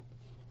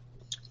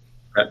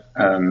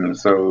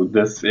So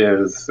this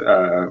is,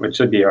 it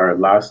should be our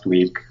last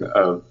week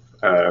of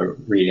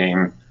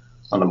reading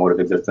on the mode of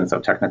existence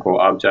of technical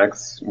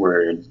objects.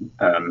 We're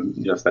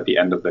just at the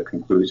end of the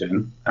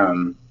conclusion.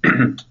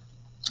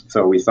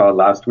 So we saw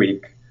last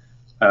week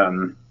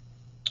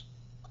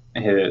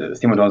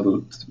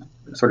Simondon's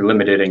sort of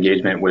limited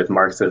engagement with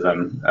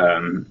Marxism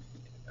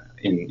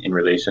in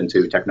relation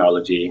to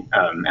technology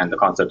and the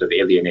concept of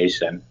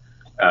alienation.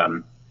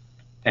 And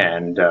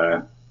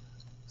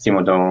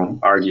Simondon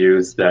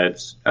argues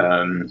that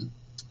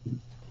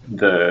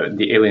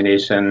the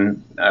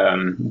alienation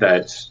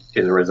that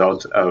is a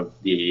result of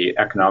the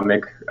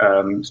economic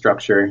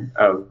structure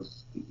of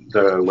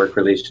the work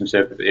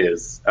relationship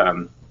is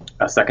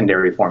a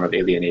secondary form of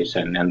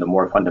alienation, and the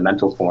more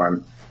fundamental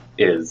form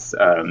is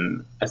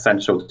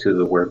essential to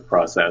the work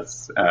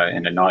process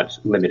and not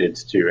limited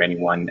to any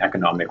one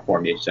economic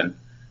formation.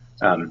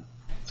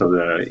 So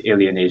the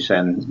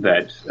alienation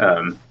that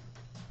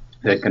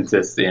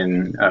consists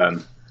in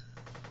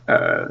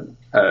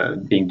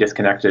being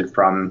disconnected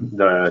from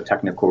the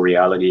technical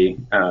reality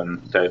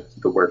that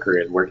the worker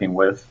is working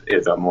with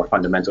is a more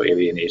fundamental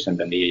alienation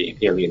than the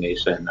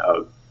alienation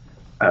of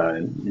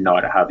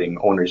not having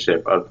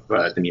ownership of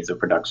the means of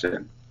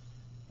production.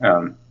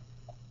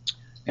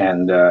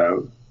 And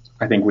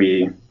I think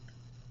we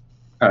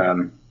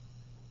had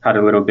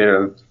a little bit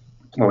of,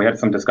 well, we had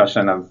some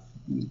discussion of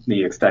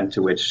the extent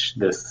to which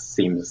this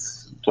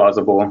seems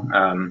plausible.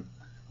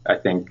 I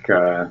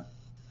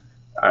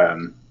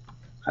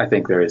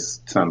think there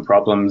is some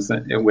problems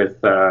with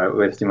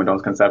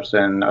Simondon's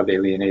conception of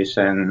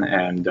alienation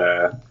and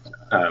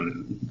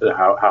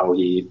how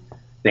he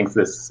thinks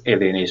this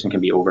alienation can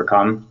be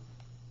overcome.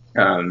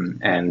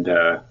 And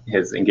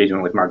his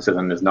engagement with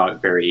Marxism is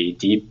not very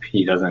deep.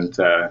 He doesn't,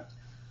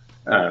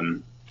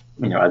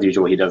 as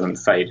usual, he doesn't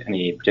cite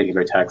any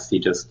particular text. He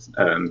just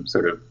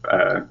sort of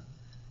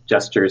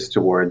gestures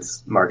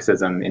towards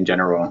Marxism in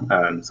general.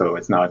 So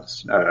it's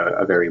not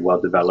a very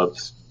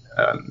well-developed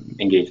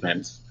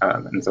engagement.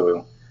 And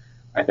so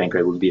I think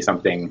it would be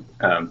something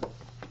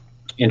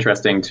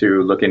interesting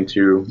to look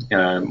into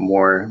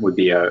more, would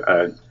be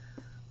a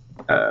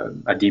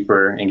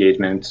deeper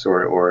engagement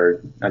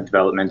or a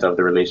development of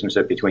the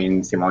relationship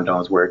between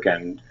Simondon's work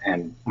and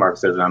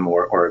Marxism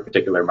or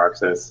particular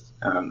Marxist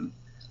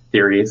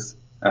theories.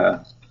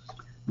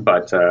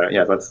 But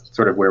that's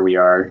sort of where we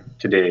are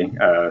today.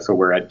 So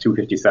we're at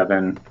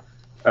 257,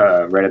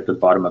 right at the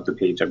bottom of the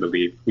page, I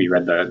believe. We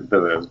read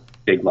the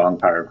big long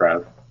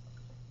paragraph.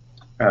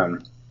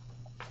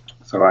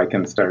 So I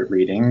can start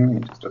reading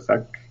in just a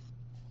sec.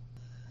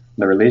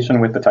 The relation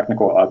with the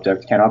technical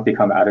object cannot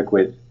become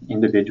adequate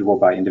individual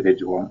by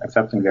individual,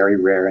 except in very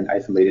rare and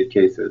isolated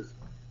cases.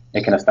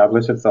 It can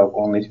establish itself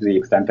only to the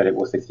extent that it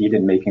will succeed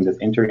in making this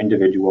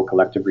inter-individual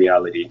collective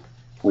reality,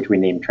 which we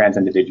name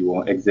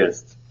trans-individual,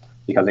 exist,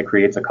 because it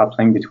creates a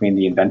coupling between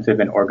the inventive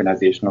and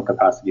organizational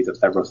capacities of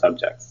several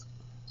subjects.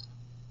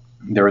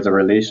 There is a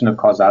relation of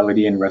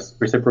causality and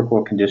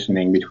reciprocal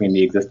conditioning between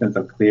the existence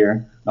of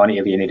clear,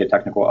 non-alienated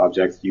technical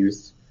objects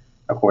used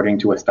according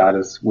to a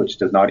status which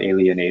does not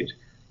alienate,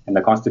 and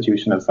the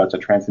constitution of such a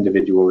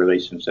trans-individual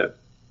relationship.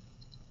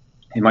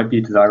 It might be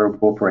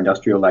desirable for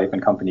industrial life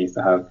and companies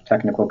to have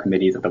technical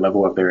committees at the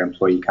level of their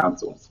employee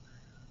councils.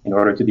 In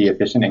order to be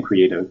efficient and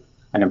creative,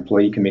 an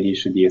employee committee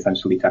should be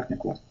essentially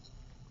technical.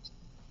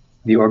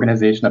 The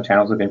organization of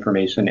channels of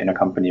information in a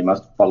company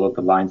must follow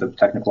the lines of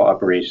technical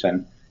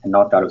operation and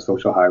not that of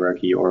social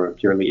hierarchy or of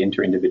purely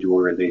inter-individual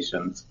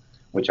relations,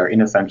 which are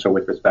inessential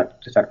with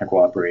respect to technical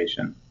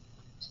operation.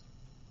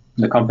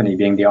 The company,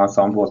 being the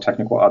ensemble of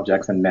technical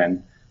objects and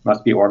men,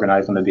 must be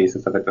organized on the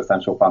basis of its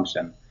essential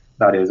function,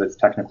 that is, its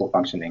technical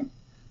functioning.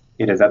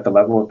 It is at the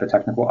level of the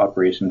technical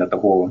operation that the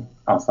whole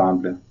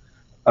ensemble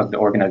of the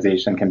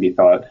organization can be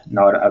thought,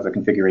 not as a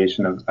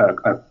configuration of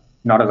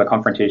not as a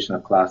confrontation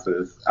of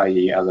classes,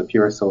 i.e. as a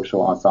pure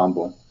social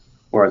ensemble,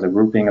 or as a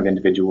grouping of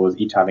individuals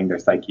each having their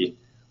psyche,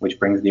 which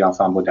brings the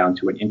ensemble down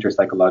to an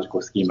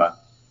interpsychological schema,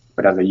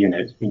 but as a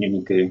unit, une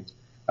unité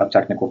of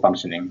technical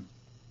functioning.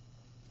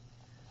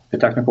 The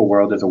technical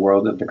world is a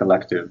world of the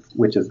collective,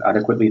 which is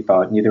adequately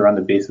thought neither on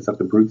the basis of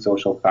the brute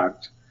social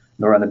fact,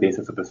 nor on the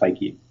basis of the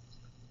psyche.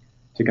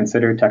 To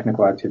consider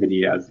technical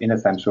activity as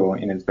inessential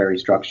in its very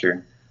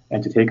structure,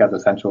 and to take as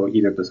essential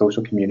either the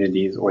social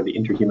communities or the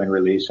interhuman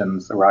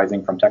relations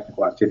arising from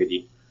technical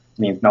activity,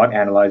 means not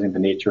analyzing the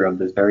nature of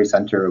this very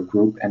center of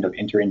group and of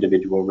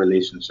inter-individual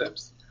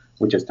relationships,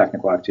 which is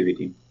technical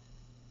activity.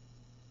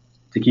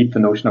 To keep the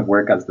notion of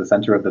work as the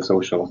center of the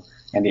social,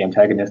 and the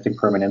antagonistic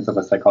permanence of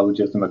a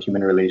psychologism of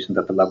human relations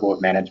at the level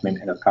of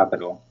management and of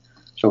capital,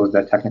 shows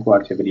that technical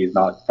activity is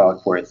not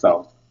thought for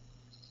itself.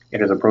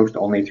 It is approached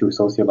only through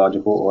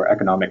sociological or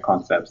economic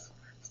concepts,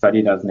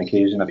 studied as an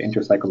occasion of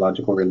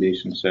interpsychological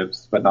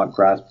relationships, but not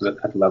grasped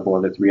at the level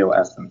of its real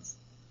essence.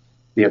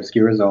 The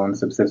obscure zone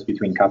subsists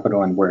between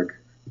capital and work,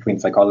 between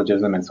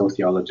psychologism and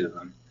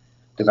sociologism.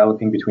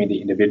 Developing between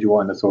the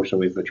individual and the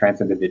social is the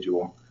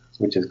trans-individual,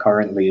 which is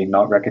currently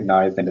not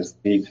recognized and is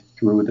studied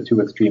through the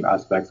two extreme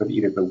aspects of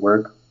either the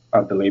work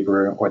of the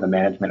laborer or the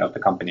management of the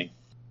company.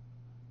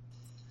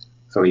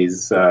 So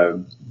he's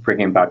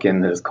bringing back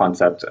in this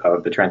concept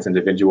of the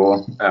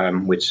trans-individual,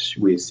 which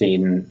we've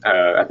seen,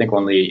 I think,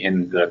 only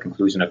in the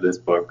conclusion of this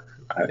book.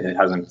 It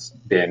hasn't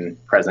been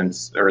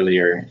present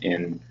earlier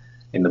in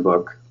the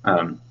book.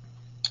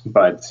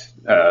 But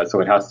so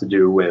it has to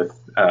do with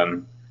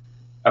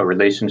a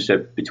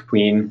relationship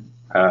between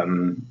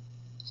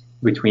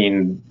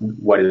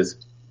what is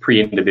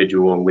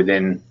pre-individual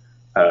within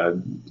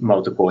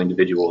multiple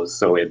individuals.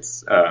 So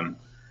it's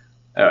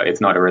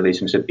not a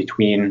relationship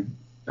between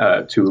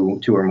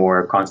two or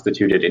more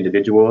constituted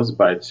individuals,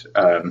 but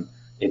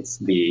it's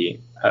the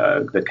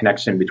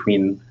connection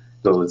between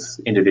those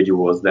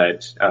individuals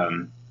that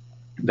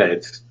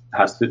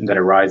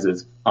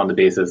arises on the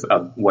basis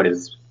of what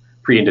is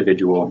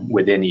pre-individual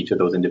within each of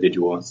those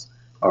individuals,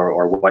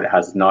 or what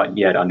has not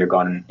yet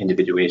undergone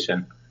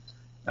individuation.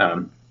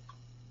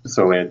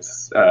 So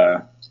it's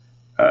a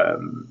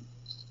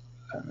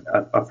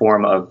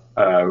form of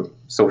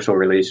social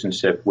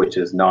relationship which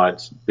is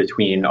not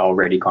between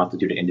already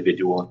constituted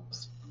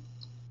individuals.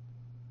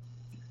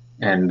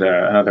 And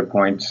another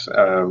point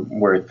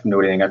worth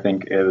noting, I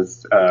think,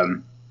 is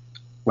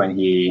when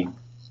he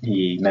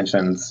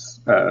mentions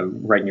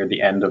right near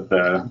the end of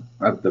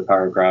the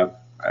paragraph,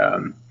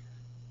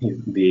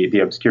 the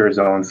obscure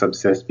zone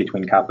subsists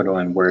between capital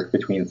and work,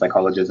 between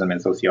psychologism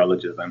and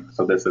sociologism.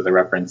 So this is a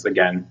reference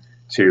again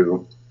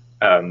to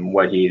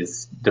what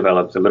he's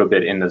developed a little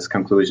bit in this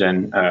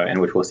conclusion, and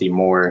which we'll see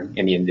more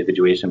in the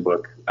individuation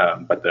book.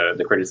 But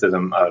the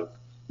criticism of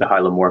the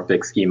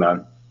hylomorphic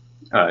schema,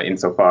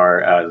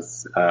 insofar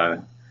as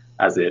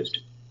it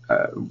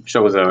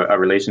shows a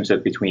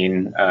relationship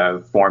between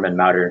form and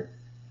matter.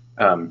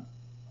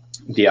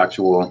 The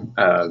actual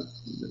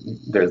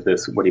there's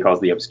this what he calls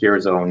the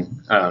obscure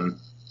zone.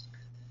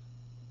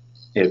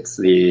 It's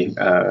the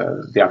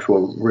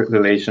actual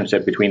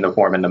relationship between the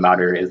form and the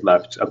matter is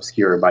left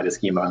obscure by the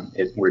schema.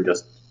 We're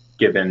just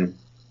given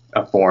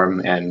a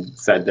form and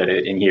said that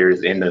it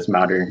inheres in this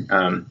matter,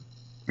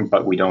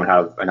 but we don't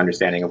have an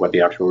understanding of what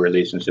the actual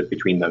relationship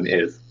between them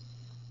is.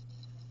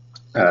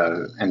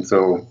 And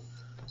so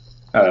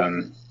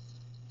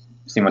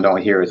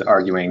Simondon here is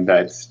arguing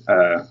that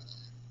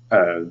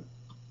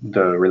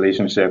the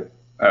relationship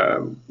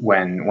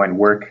when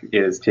work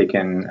is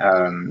taken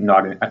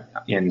not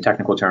in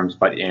technical terms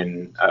but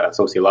in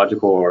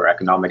sociological or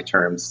economic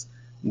terms,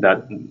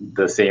 that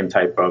the same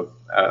type of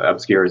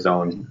obscure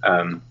zone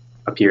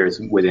appears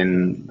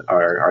within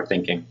our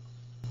thinking.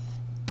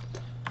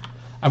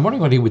 I'm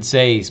wondering what he would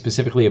say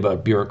specifically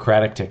about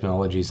bureaucratic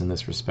technologies in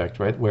this respect,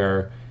 right?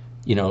 Where,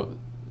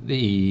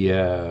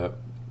 the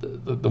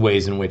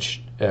ways in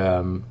which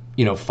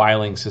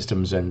filing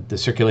systems and the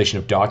circulation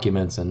of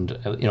documents and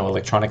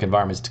electronic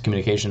environments,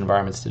 communication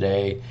environments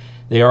today,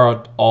 they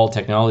are all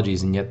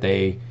technologies, and yet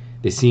they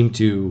seem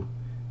to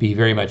be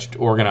very much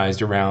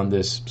organized around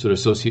this sort of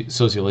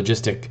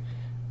sociologistic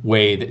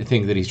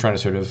thing that he's trying to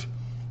sort of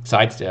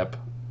sidestep.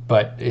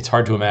 But it's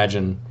hard to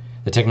imagine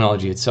the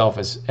technology itself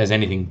as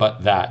anything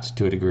but that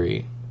to a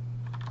degree.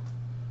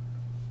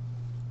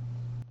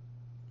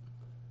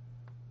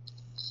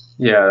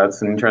 Yeah,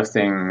 that's an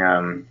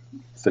interesting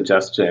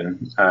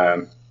suggestion,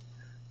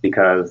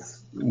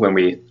 because when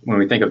we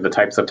think of the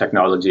types of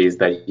technologies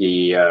that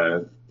he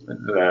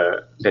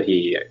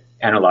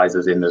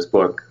analyzes in this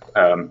book,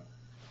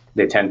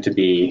 they tend to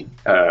be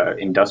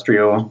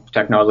industrial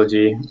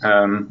technology,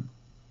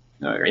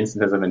 or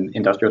instances of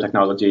industrial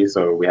technology.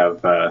 So we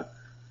have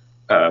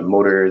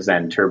motors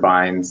and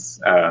turbines,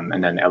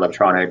 and then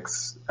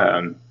electronics,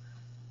 but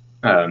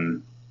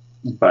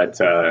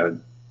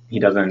he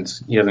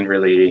doesn't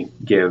really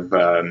give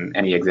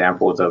any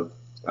examples of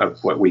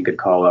what we could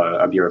call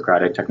a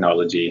bureaucratic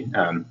technology,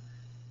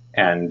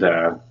 and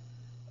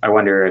I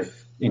wonder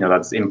if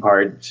that's in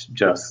part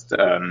just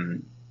a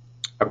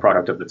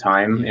product of the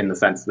time, in the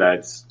sense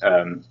that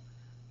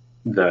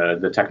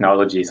the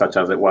technology, such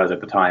as it was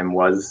at the time,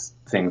 was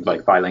things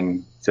like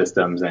filing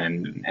systems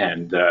and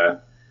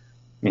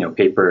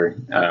paper,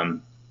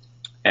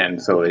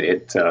 and so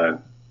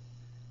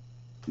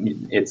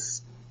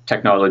it's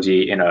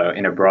technology in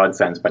a broad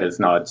sense, but it's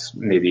not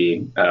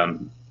maybe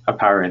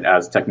apparent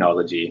as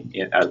technology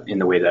in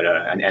the way that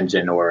an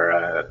engine or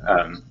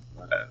a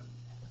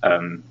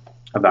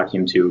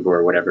vacuum tube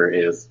or whatever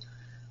is.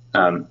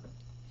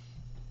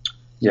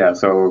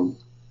 So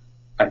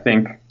I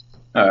think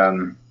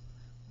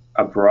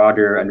a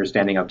broader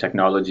understanding of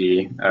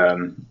technology,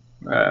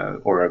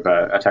 or of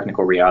a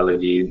technical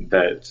reality,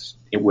 that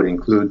it would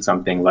include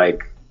something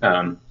like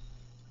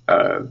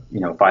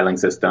filing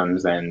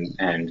systems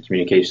and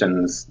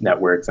communications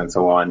networks and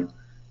so on,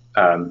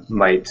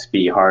 might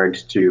be hard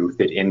to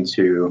fit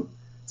into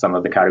some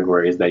of the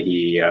categories that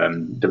he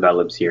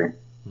develops here.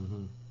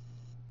 Mm-hmm.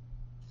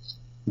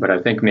 But I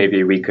think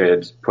maybe we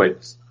could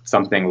put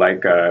something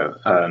like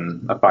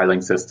a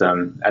filing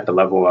system at the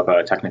level of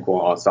a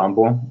technical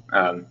ensemble,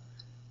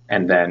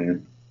 and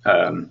then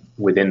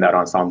within that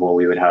ensemble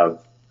we would have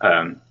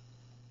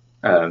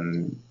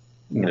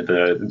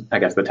I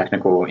guess the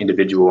technical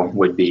individual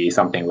would be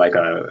something like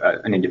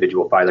an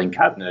individual filing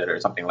cabinet or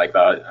something like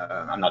that.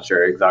 I'm not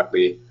sure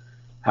exactly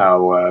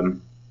how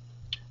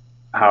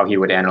he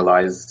would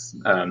analyze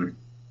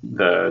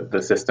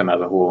the system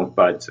as a whole,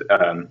 but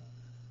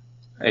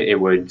it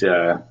would.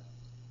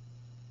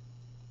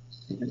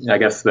 I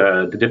guess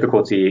the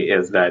difficulty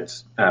is that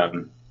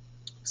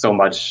so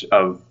much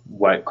of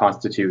what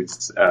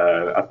constitutes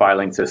a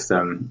filing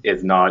system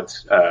is not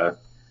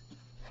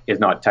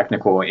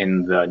technical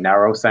in the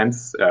narrow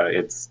sense.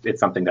 It's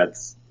something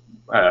that's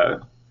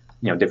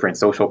different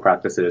social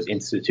practices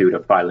institute a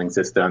filing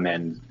system,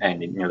 and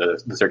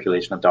the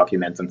circulation of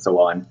documents and so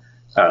on.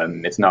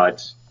 It's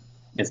not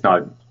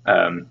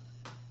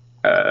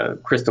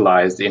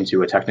crystallized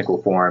into a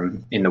technical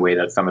form in the way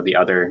that some of the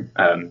other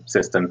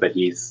systems that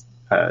he's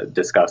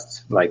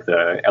discussed, like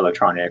the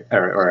electronic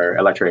or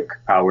electric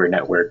power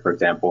network, for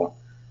example.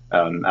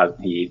 As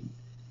he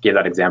gave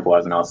that example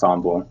as an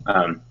ensemble.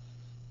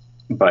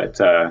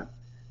 But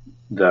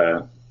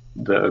the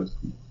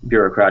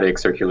bureaucratic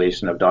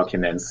circulation of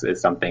documents is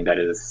something that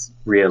is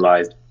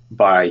realized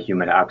by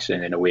human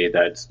action in a way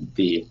that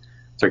the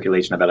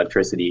circulation of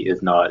electricity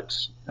is not.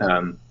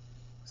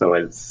 So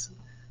it's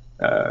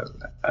a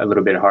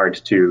little bit hard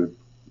to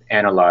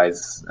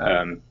analyze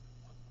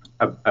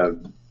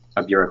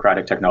a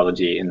bureaucratic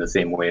technology in the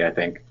same way, I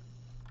think.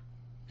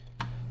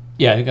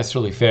 Yeah, I think that's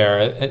totally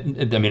fair. I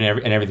mean,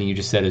 and everything you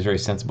just said is very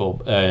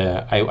sensible.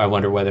 I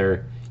wonder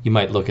whether you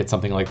might look at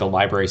something like the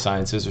library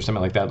sciences or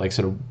something like that, like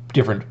sort of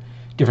different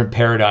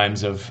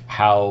paradigms of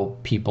how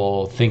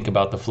people think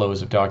about the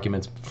flows of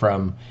documents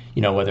from,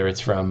 whether it's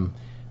from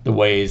the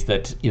ways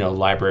that,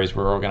 libraries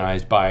were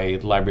organized by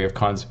Library of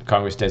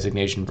Congress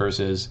designation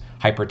versus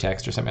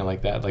hypertext or something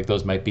like that. Like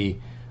those might be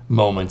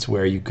moments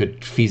where you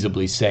could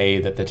feasibly say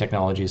that the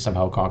technology is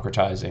somehow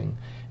concretizing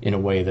in a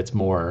way that's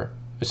more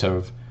sort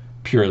of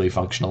purely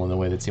functional in the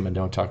way that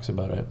Simondon talks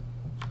about it.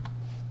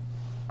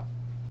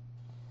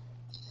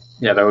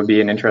 Yeah, that would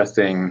be an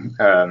interesting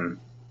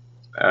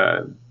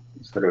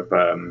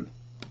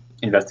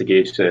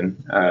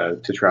investigation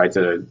to try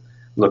to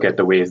look at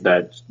the ways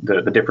that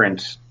the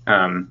different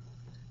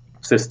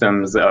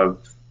systems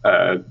of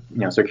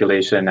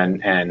circulation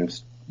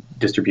and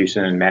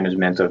distribution and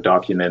management of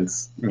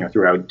documents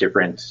throughout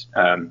different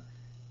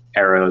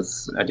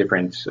eras,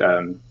 different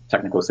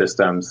technical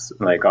systems.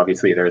 Like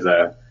obviously there's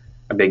a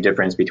big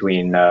difference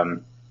between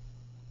the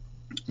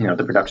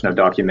production of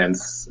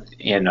documents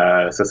in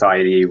a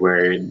society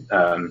where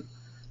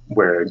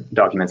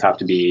documents have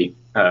to be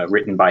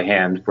written by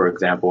hand, for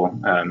example,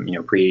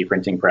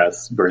 pre-printing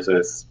press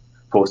versus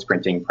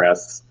post-printing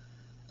press.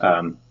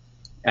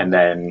 And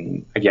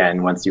then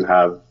again, once you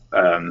have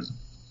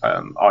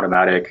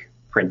automatic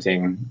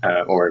printing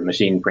or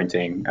machine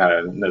printing,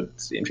 that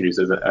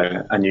introduces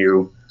a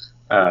new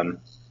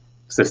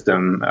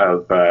system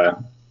of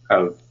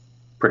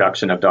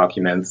production of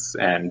documents,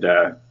 and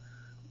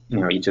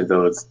each of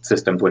those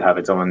systems would have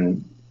its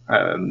own,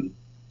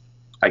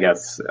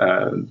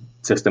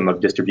 system of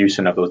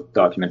distribution of those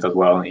documents as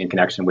well, in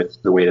connection with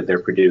the way that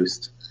they're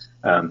produced.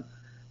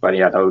 But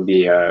yeah, that would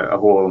be a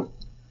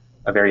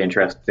very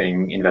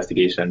interesting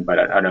investigation. But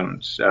I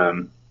don't,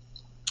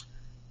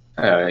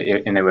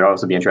 and it would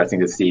also be interesting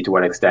to see to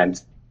what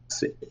extent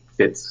it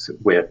fits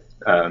with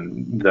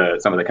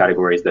some of the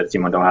categories that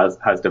Simondon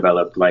has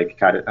developed, like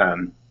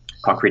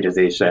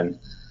concretization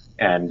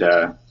and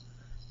the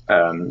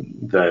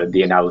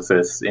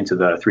analysis into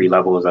the three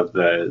levels of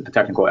the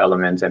technical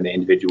element and the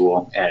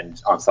individual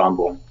and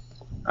ensemble,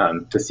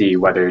 to see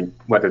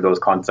whether those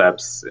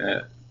concepts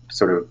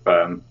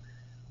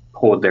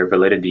hold their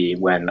validity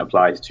when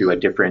applied to a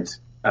different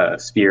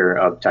sphere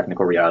of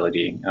technical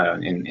reality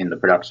in the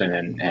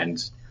production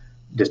and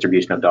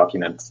distribution of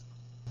documents.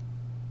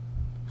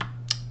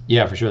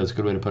 Yeah, for sure. That's a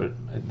good way to put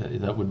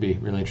it. That would be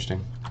really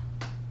interesting.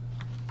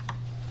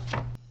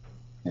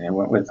 And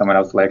would someone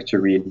else like to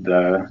read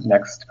the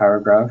next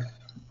paragraph?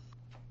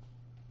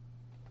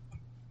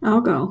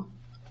 I'll go.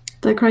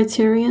 The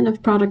criterion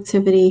of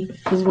productivity,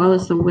 as well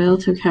as the will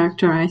to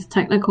characterize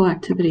technical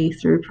activity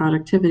through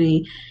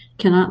productivity,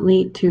 cannot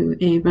lead to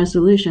a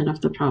resolution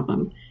of the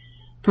problem.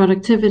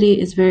 Productivity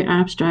is very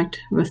abstract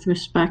with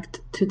respect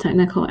to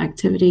technical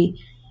activity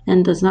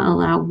and does not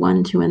allow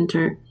one to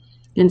enter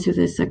into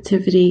this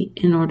activity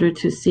in order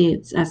to see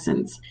its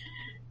essence.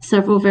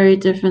 Several very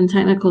different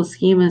technical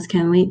schemas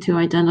can lead to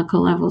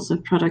identical levels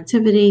of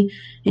productivity.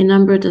 A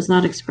number does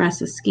not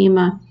express a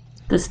schema.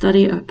 The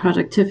study of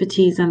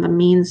productivities and the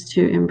means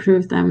to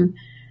improve them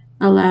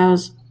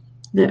allows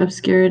the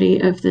obscurity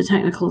of the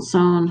technical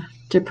zone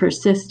to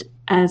persist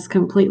as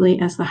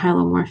completely as the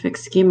hylomorphic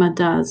schema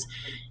does.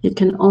 It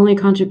can only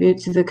contribute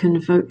to the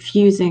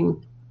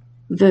confusing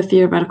the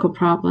theoretical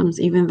problems,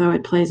 even though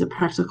it plays a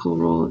practical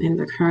role in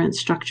the current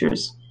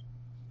structures.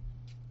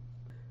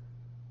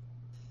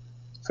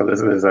 So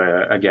this is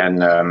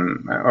again,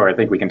 or I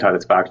think we can tie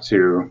this back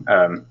to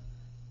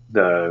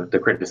the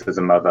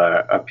criticism of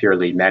a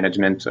purely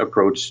management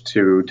approach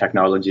to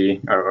technology,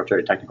 or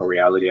to technical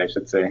reality, I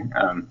should say,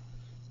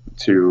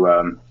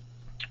 to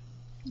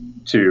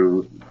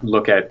to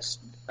look at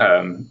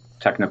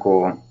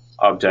technical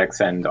objects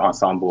and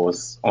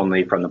ensembles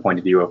only from the point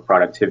of view of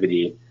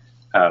productivity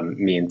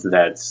means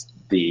that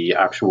the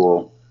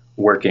actual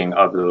working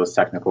of those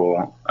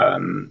technical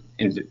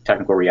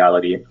technical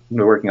reality,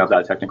 the working of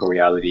that technical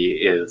reality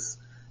is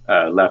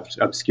left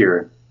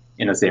obscure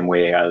in the same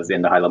way as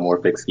in the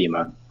hylomorphic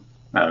schema.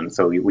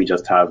 So we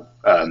just have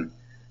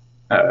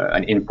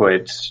an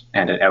input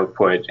and an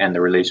output, and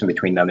the relation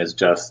between them is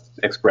just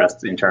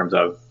expressed in terms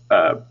of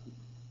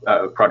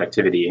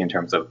productivity, in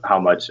terms of how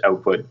much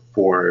output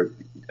for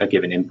a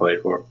given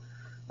input.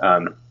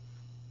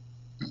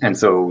 And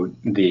so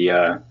the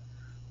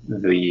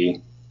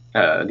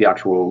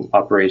actual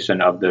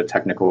operation of the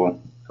technical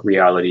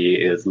reality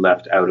is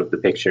left out of the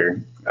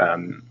picture.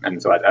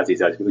 And so, as he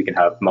said, we can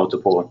have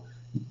multiple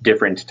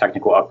different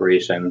technical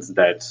operations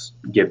that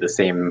give the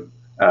same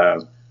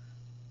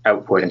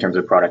output in terms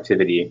of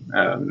productivity,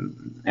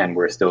 and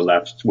we're still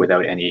left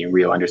without any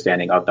real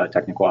understanding of that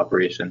technical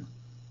operation.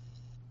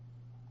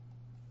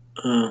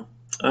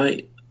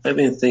 I've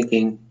been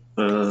thinking,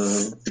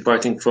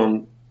 departing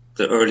from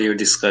the earlier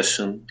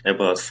discussion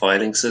about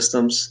filing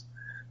systems,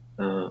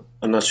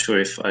 I'm not sure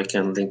if I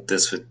can link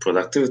this with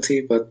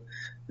productivity, but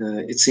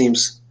it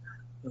seems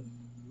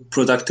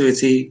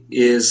productivity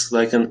is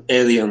like an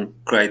alien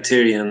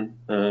criterion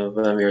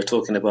when we are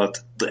talking about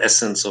the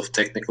essence of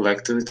technical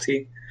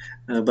activity.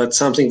 But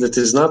something that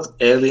is not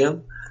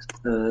alien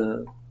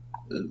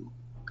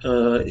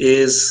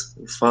is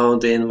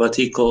found in what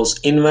he calls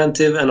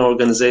inventive and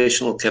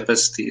organizational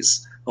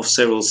capacities of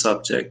several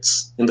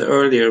subjects in the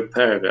earlier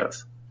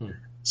paragraph.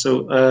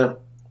 So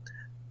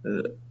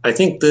I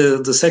think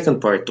the second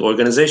part, the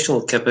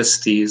organizational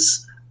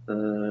capacities,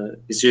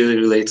 is really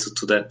related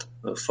to that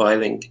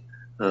filing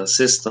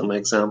system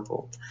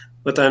example.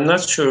 But I'm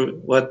not sure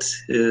what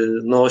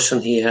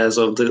notion he has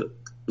of the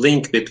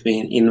link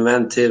between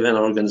inventive and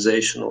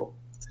organizational.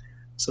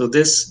 So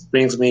this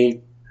brings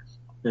me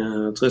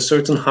to a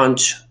certain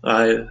hunch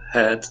I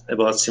had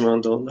about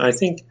Simondon. I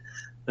think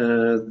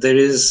there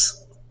is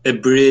a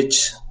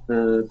bridge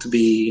to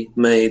be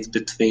made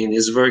between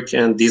his work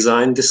and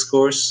design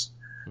discourse.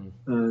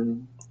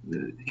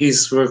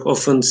 His work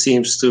often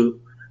seems to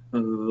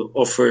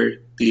offer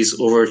these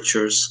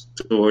overtures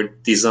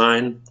toward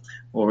design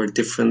or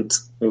different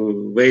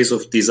ways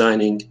of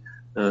designing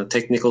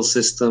technical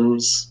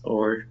systems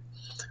or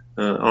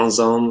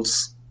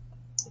ensembles.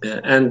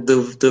 And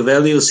the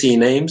values he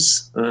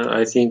names,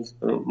 I think,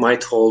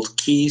 might hold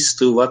keys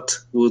to what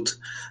would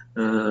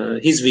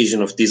his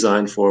vision of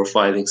design for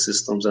filing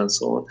systems and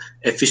so on.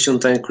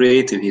 Efficient and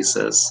creative, he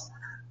says.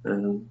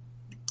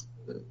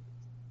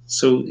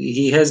 So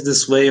he has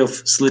this way of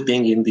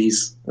slipping in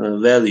these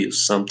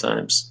values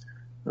sometimes,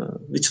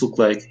 which look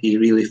like he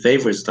really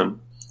favors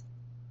them.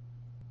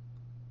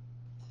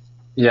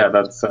 Yeah,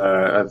 that's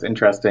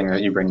interesting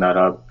that you bring that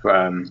up.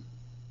 I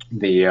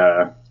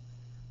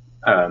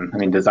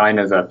mean, design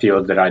is a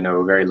field that I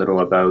know very little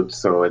about,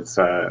 so it's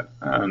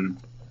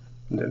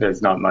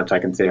there's not much I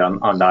can say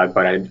on that.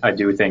 But I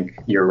do think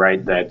you're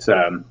right that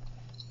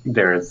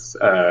there's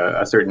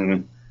a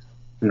certain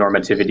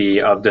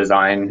normativity of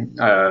design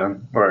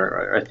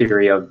or a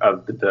theory of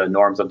the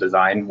norms of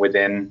design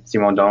within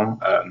Simondon.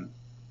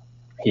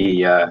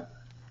 He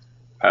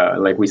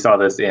like we saw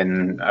this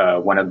in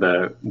one of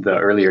the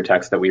earlier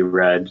texts that we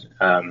read.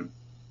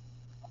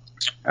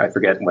 I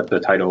forget what the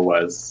title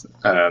was,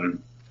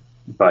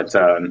 but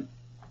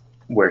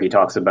where he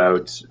talks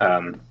about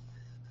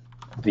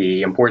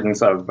the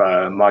importance of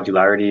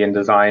modularity in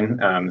design.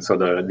 So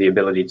the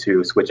ability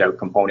to switch out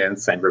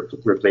components and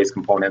replace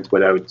components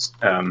without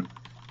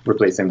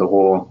replacing the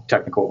whole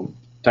technical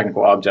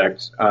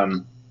object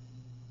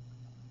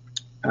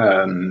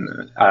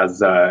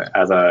as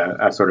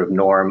a sort of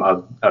norm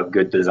of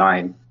good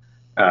design.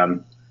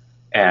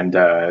 And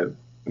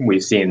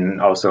we've seen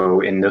also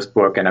in this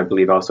book, and I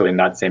believe also in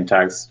that same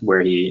text,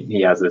 where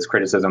he has this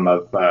criticism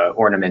of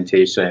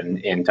ornamentation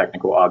in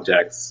technical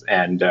objects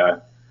and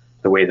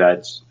the way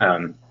that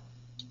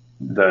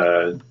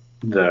the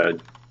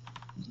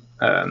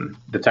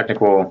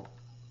technical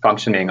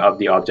functioning of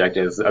the object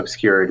is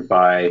obscured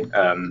by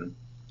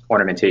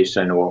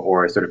ornamentation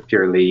or sort of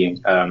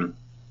purely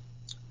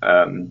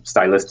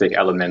stylistic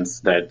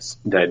elements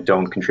that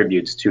don't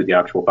contribute to the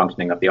actual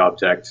functioning of the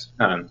object.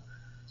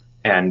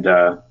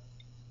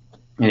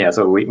 Yeah,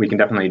 so we can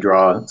definitely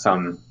draw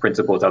some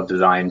principles of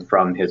design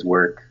from his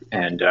work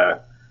and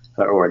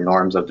or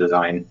norms of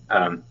design.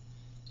 I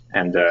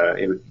don't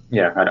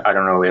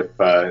know if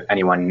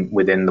anyone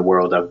within the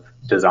world of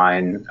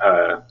design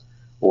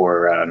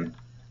or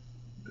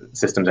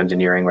systems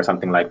engineering or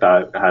something like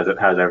that has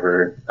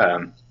ever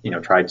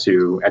tried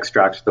to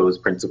extract those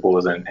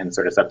principles and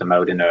sort of set them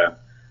out in a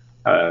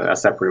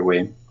separate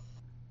way.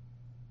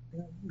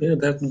 Yeah,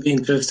 that would be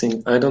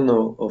interesting. I don't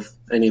know of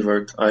any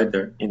work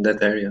either in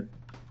that area.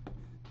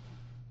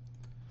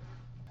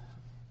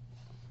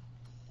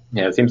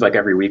 Yeah, it seems like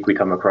every week we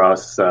come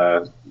across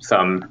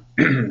some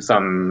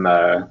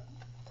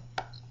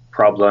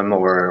problem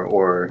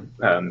or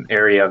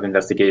area of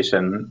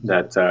investigation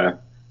that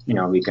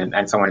we can,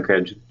 and someone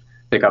could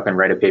pick up and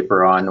write a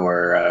paper on,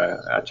 or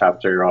a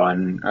chapter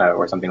on,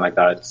 or something like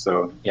that.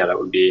 So yeah, that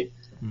would be,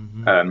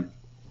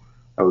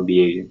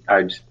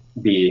 I'd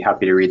be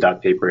happy to read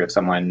that paper if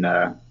someone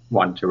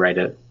wanted to write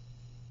it.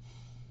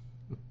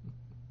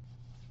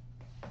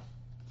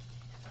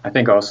 I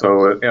think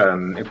also,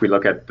 if we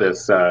look at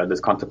this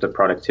concept of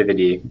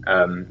productivity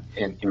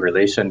in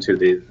relation to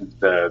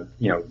the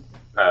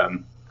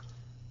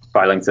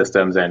filing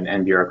systems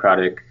and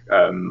bureaucratic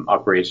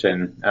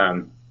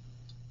operation,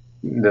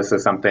 this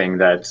is something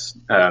that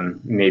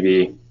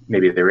maybe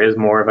there is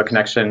more of a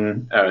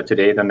connection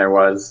today than there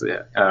was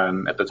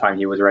at the time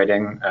he was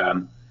writing.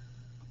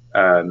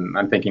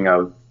 I'm thinking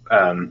of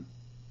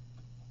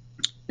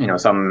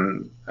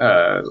some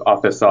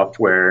office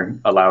software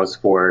allows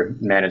for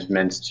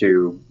management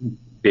to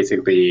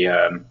basically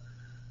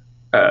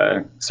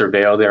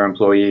surveil their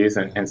employees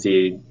and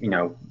see,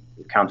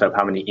 count up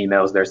how many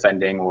emails they're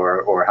sending,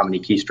 or how many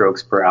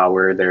keystrokes per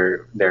hour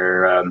they're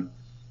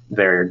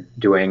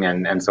doing,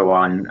 and so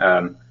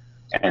on,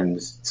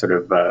 and sort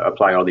of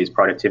apply all these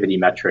productivity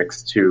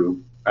metrics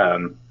to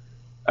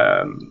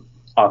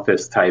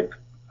office type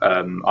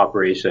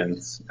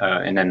operations,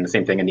 and then the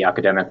same thing in the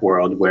academic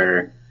world,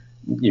 where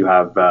you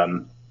have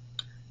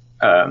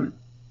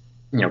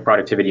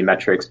productivity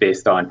metrics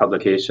based on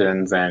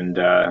publications and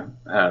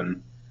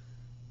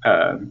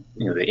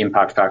the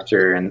impact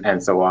factor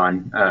and so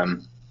on,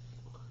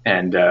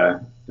 and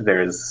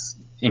there's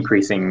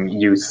increasing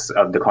use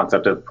of the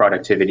concept of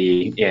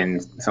productivity in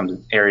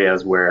some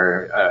areas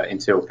where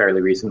until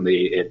fairly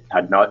recently it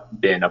had not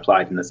been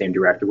applied in the same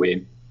direct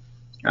way.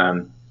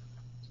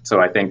 So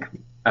I think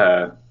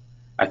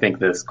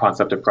this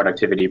concept of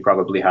productivity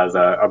probably has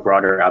a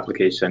broader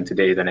application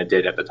today than it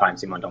did at the time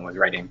Simondon was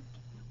writing.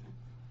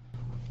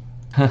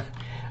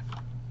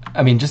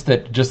 I mean, just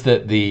that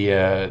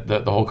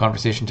the whole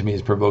conversation to me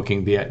is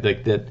provoking. That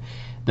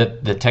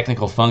the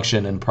technical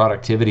function and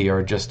productivity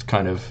are just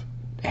kind of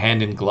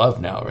hand in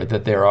glove now, right?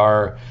 That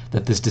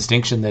this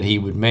distinction that he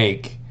would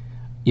make,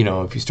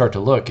 if you start to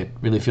look, it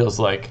really feels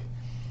like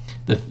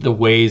the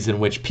ways in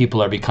which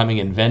people are becoming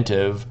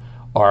inventive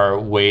are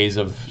ways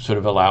of sort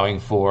of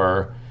allowing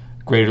for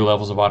greater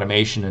levels of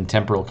automation and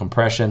temporal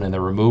compression and the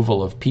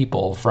removal of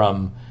people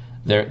from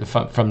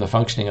the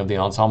functioning of the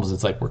ensembles.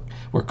 It's like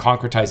we're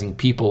concretizing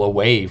people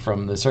away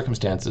from the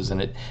circumstances,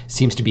 and it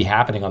seems to be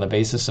happening on the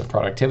basis of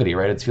productivity,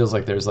 right? It feels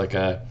like there's like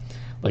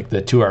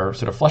the two are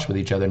sort of flush with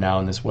each other now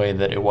in this way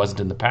that it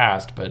wasn't in the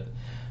past, but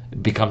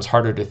it becomes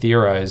harder to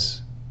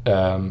theorize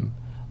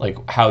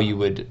like how you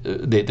would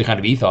the kind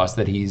of ethos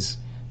that he's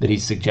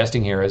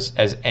suggesting here as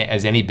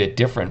any bit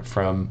different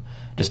from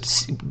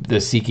just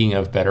the seeking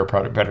of better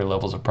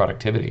levels of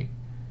productivity.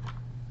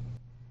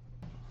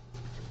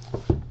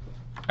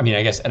 I mean,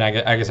 I guess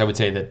I would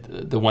say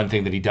that the one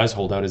thing that he does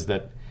hold out is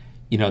that,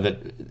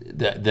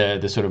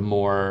 that the sort of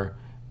more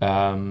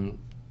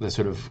the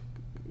sort of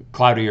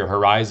cloudier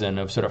horizon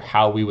of sort of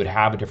how we would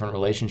have a different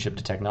relationship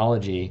to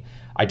technology.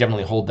 I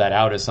definitely hold that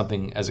out as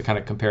something, as a kind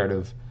of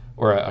comparative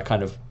or a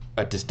kind of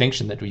a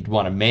distinction that we'd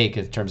want to make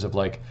in terms of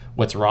like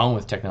what's wrong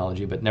with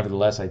technology. But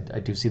nevertheless, I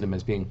do see them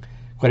as being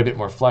quite a bit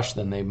more flush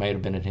than they might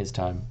have been in his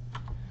time.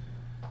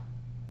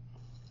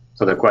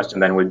 So the question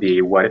then would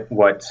be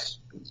what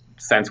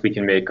sense we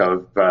can make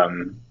of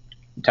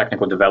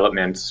technical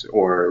development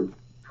or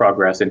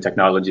progress in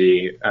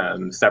technology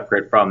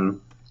separate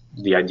from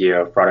the idea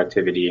of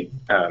productivity,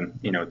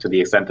 to the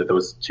extent that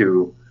those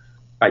two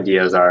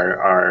ideas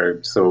are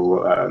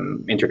so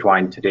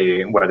intertwined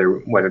today,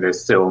 whether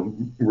there's still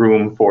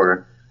room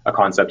for a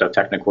concept of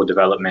technical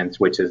development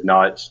which is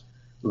not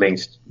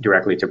linked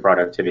directly to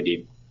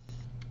productivity.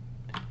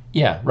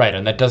 Yeah, right.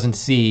 And that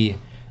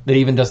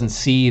even doesn't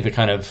see the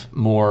kind of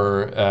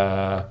more,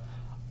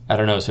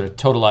 sort of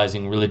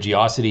totalizing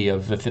religiosity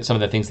of some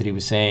of the things that he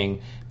was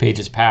saying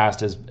pages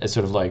past as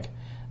sort of like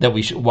that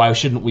why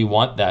shouldn't we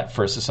want that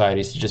for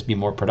societies to just be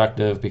more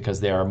productive because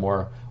they are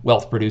more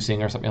wealth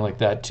producing or something like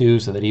that too,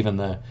 so that even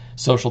the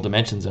social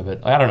dimensions of it,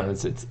 I don't know,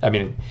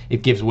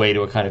 it gives way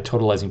to a kind of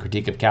totalizing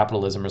critique of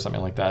capitalism or something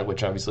like that,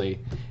 which obviously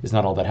is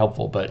not all that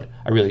helpful. But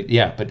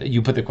but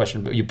you put the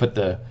question, you put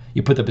the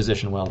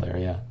position well there,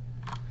 yeah.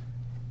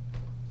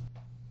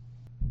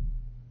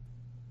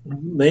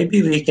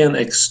 Maybe we can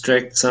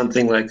extract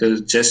something like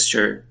a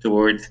gesture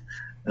toward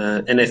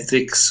an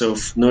ethics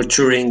of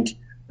nurturing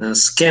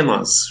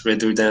schemas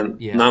rather than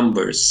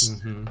numbers,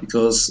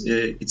 because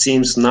it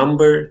seems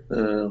number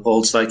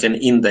holds like an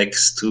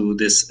index to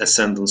this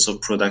ascendance of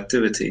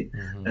productivity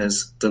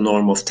as the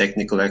norm of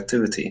technical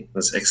activity,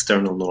 as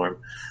external norm.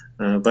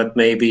 But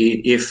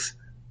maybe if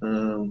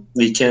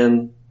we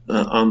can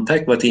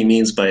unpack what he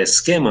means by a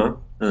schema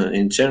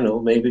in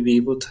general, maybe we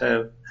would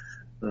have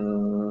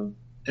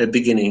a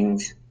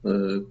beginning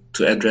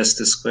to address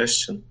this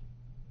question.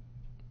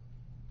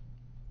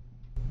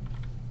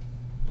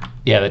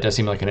 Yeah, that does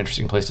seem like an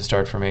interesting place to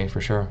start for me,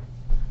 for sure.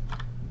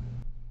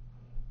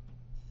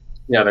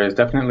 Yeah, there's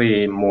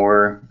definitely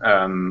more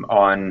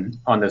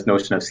on this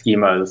notion of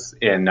schemas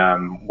in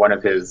one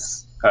of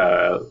his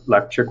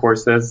lecture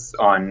courses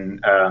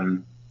on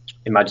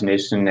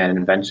imagination and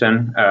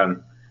invention.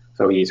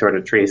 So he sort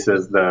of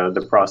traces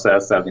the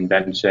process of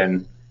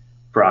invention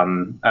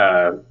from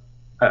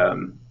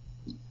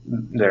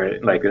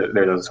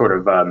there's a sort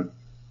of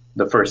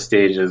the first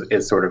stage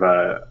is sort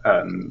of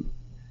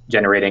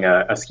generating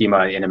a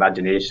schema in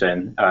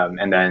imagination,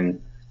 and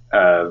then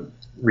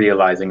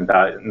realizing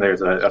that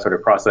there's a sort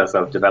of process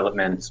of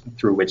development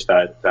through which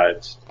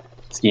that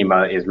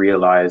schema is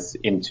realized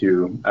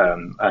into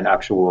an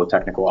actual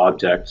technical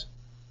object.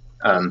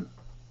 So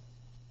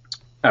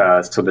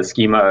the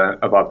schema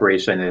of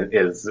operation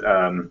is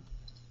sort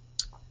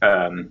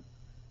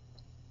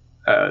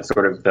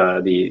of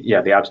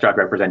the abstract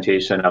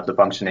representation of the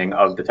functioning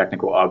of the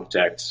technical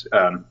object.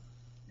 And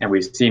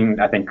we've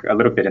seen, I think, a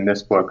little bit in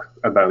this book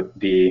about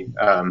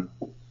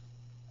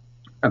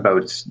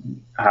about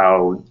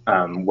how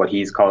what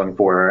he's calling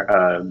for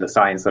the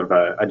science of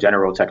a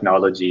general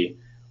technology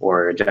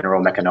or a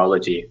general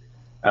mechanology,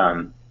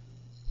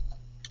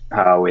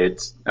 how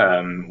it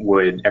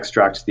would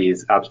extract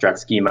these abstract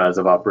schemas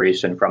of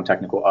operation from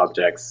technical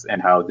objects,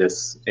 and how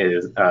this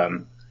is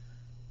an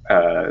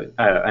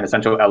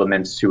essential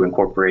element to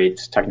incorporate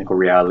technical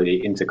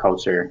reality into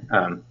culture,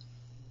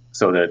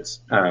 so that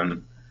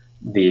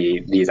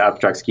these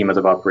abstract schemas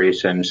of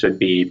operation should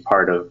be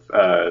part of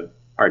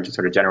our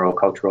sort of general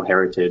cultural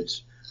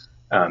heritage.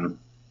 So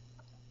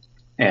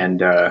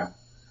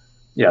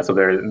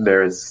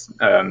there's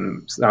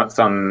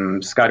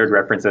some scattered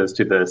references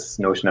to this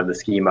notion of the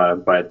schema,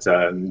 but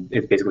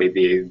it's basically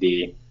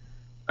the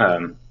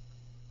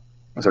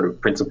sort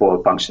of principle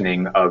of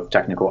functioning of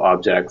technical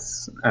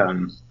objects,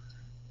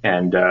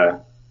 and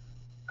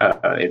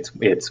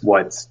it's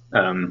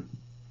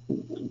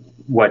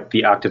what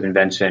the act of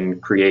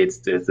invention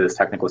creates is this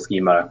technical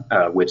schema,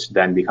 which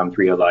then becomes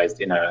realized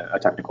in a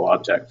technical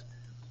object.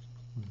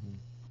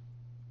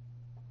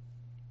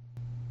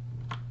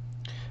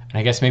 And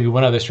I guess maybe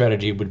one other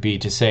strategy would be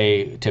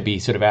to be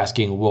sort of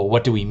asking, well,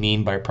 what do we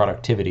mean by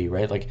productivity,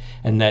 right? Like,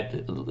 and that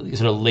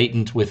sort of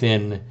latent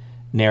within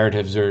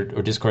narratives or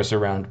discourse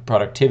around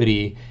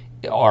productivity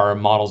are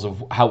models of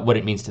what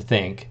it means to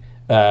think,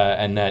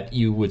 and that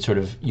you could sort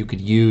of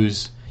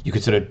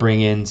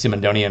bring in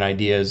Simondonian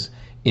ideas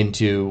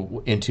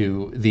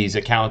into these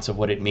accounts of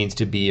what it means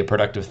to be a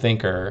productive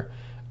thinker,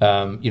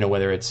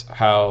 whether it's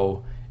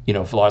how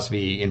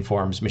philosophy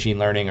informs machine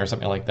learning or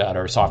something like that,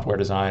 or software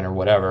design or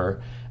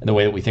whatever, and the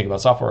way that we think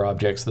about software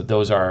objects, that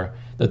those are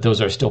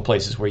still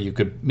places where you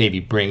could maybe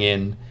bring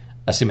in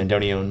a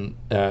Simondonian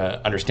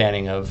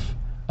understanding of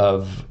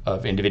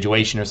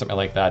individuation or something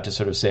like that, to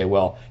sort of say,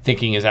 well,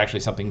 thinking is actually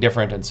something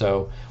different, and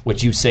so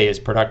what you say is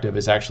productive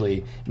is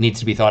actually needs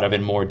to be thought of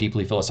in more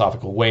deeply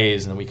philosophical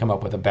ways, and then we come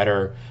up with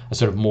a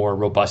sort of more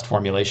robust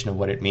formulation of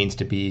what it means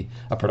to be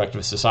a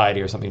productive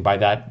society or something by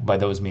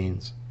those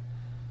means.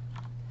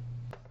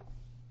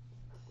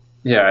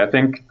 Yeah, I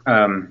think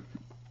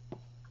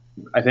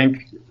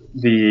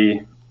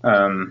the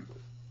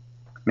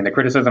the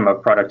criticism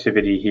of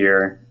productivity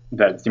here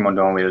that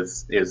Simondon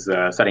is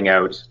setting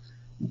out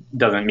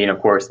doesn't mean, of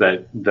course,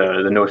 that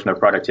the notion of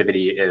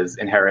productivity is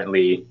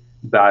inherently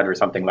bad or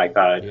something like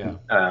that. Yeah.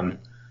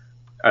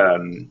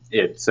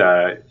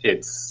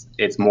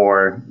 It's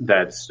more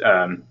that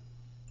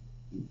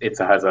it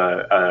has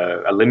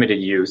a limited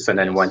use, and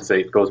then once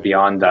it goes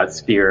beyond that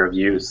sphere of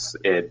use,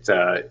 it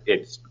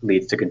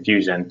leads to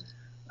confusion,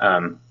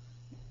 and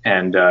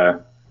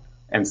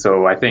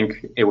so I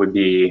think it would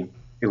be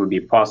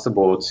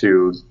possible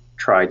to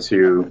try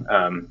to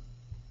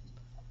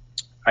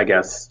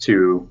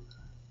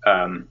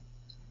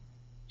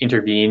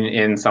intervene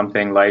in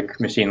something like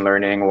machine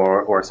learning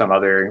or some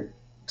other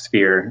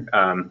sphere,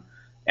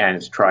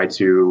 and try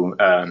to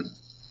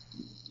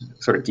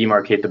sort of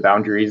demarcate the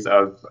boundaries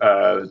of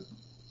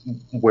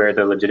where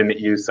the legitimate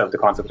use of the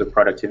concept of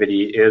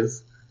productivity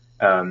is,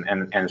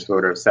 and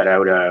sort of set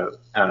out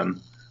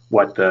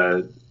what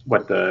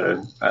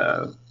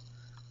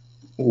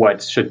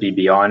should be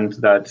beyond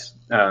that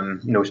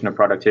notion of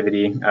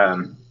productivity,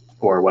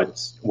 or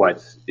what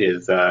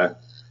is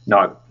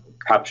not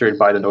captured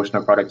by the notion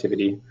of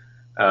productivity.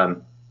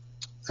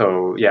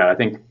 So yeah, I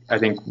think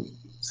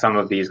some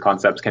of these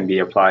concepts can be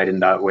applied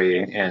in that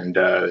way and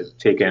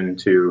taken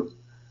to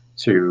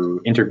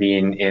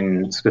intervene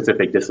in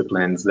specific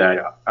disciplines that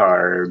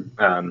are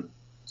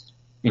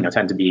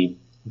tend to be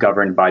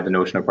governed by the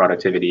notion of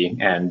productivity,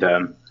 and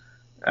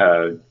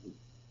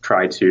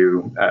try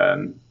to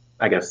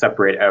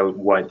separate out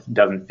what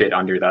doesn't fit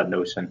under that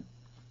notion.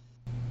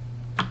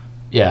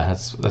 Yeah,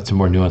 that's a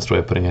more nuanced way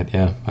of putting it.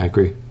 Yeah, I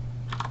agree.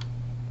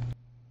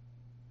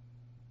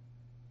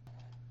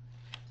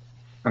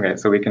 Okay,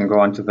 so we can go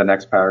on to the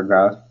next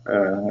paragraph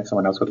if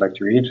someone else would like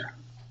to read.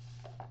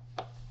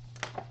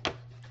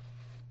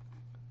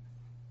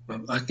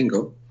 I can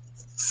go.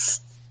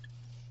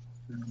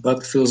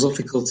 But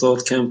philosophical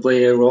thought can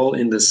play a role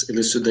in this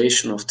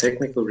elucidation of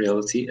technical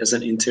reality as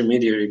an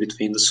intermediary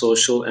between the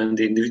social and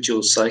the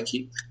individual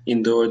psyche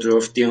in the order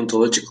of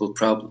deontological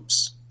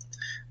problems.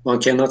 one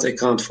cannot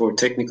account for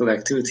technical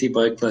activity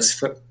by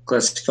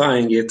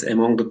classifying it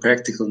among the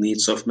practical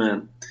needs of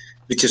man,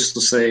 which is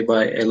to say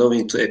by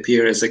allowing to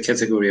appear as a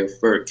category of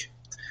work.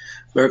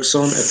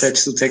 Bergson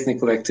attached the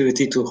technical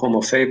activity to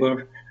Homo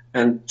faber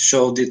and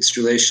showed its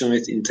relation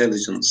with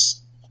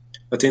intelligence.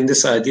 But in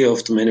this idea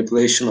of the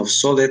manipulation of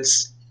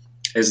solids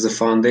as the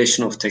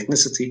foundation of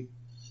technicity,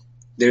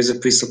 there is a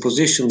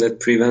presupposition that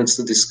prevents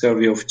the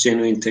discovery of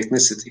genuine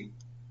technicity.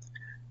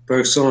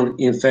 Bergson,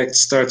 in fact,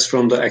 starts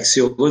from the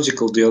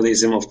axiological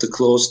dualism of the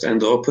closed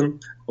and the open,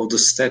 of the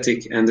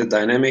static and the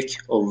dynamic,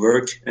 of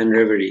work and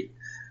reverie.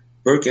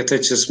 Work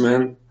attaches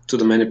man to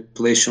the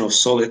manipulation of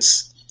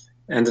solids,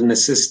 and the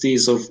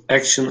necessities of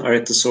action are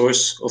at the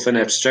source of an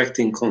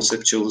abstracting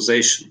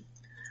conceptualization,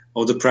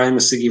 of the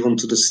primacy given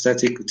to the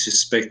static with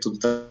respect to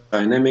the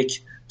dynamic,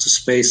 to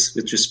space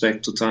with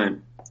respect to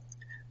time.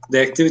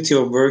 The activity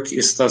of work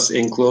is thus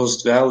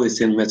enclosed well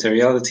within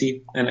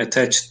materiality and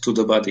attached to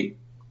the body.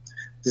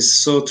 This is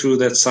so true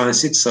that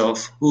science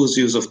itself, whose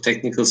use of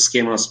technical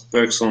schemas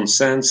Bergson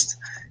sensed,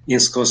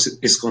 is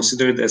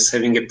considered as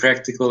having a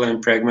practical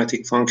and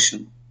pragmatic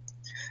function.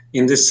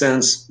 In this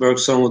sense,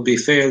 Bergson would be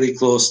fairly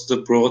close to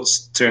the broad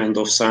trend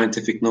of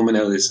scientific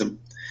nominalism,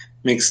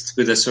 mixed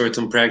with a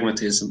certain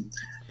pragmatism,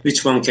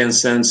 which one can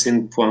sense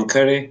in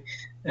Poincaré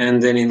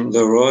and then in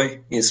Leroy,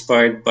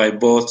 inspired by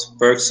both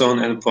Bergson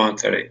and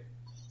Poincaré.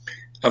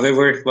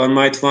 However, one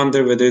might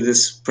wonder whether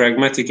this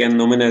pragmatic and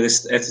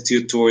nominalist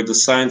attitude toward the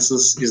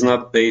sciences is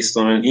not based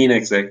on an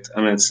inexact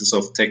analysis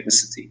of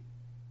technicity.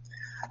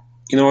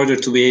 In order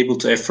to be able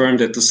to affirm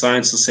that the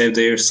sciences have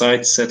their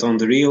sights set on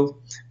the real,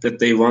 that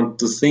they want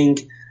to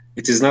think,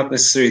 it is not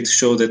necessary to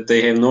show that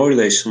they have no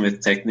relation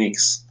with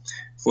techniques,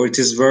 for it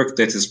is work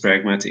that is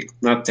pragmatic,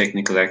 not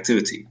technical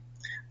activity.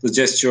 The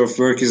gesture of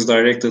work is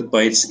directed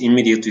by its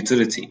immediate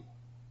utility.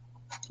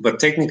 But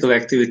technical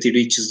activity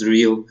reaches the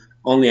real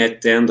only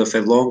at the end of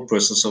a long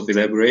process of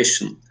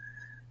elaboration.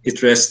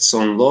 It rests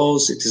on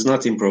laws, it is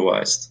not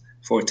improvised.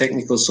 For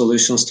technical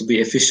solutions to be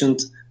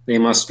efficient, they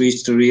must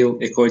reach the real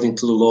according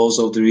to the laws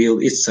of the real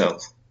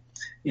itself.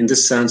 In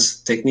this sense,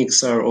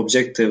 techniques are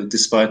objective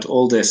despite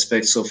all the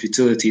aspects of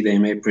utility they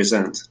may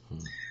present.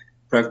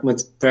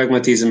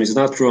 Pragmatism is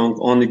not wrong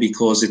only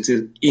because it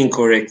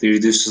incorrectly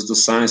reduces the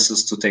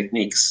sciences to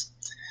techniques,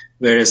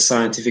 whereas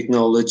scientific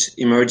knowledge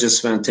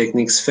emerges when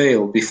techniques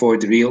fail before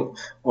the real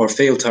or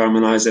fail to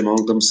harmonize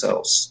among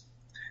themselves.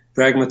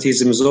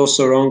 Pragmatism is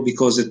also wrong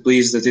because it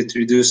believes that it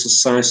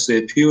reduces science to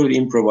a purely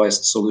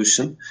improvised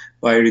solution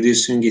by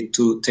reducing it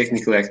to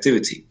technical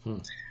activity.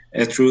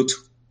 At root,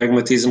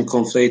 pragmatism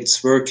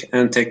conflates work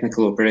and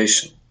technical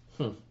operation.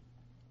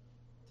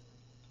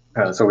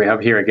 So we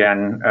have here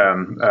again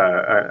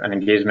an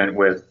engagement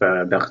with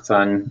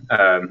Bergson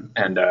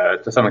and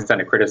to some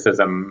extent a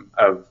criticism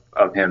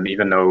of him,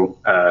 even though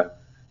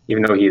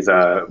he's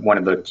one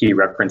of the key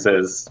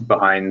references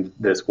behind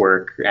this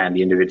work and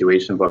the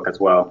individuation book as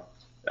well.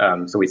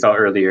 So we saw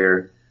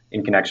earlier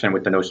in connection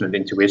with the notion of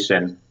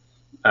intuition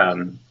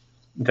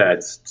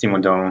that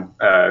Simondon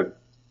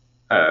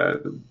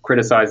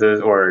criticizes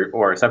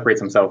or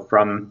separates himself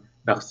from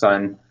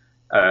Bergson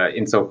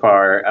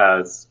insofar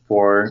as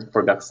for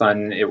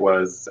Bergson it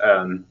was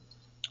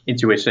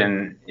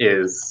intuition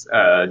is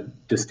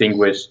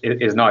distinguished,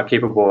 is not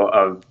capable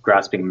of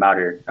grasping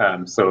matter.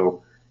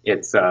 So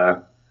it's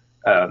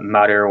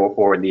matter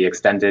or the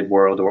extended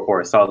world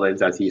or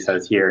solids, as he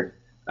says here,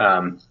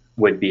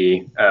 would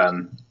be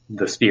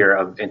the sphere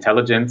of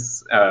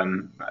intelligence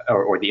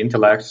or the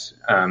intellect,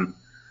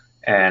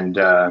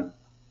 and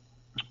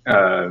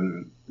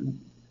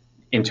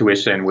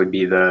intuition would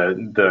be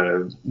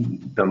the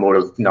mode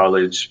of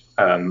knowledge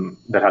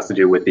that has to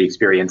do with the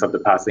experience of the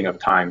passing of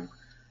time,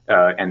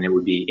 and it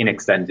would be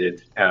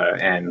inextended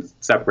and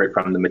separate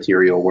from the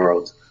material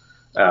world.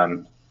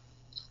 And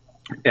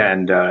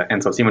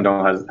so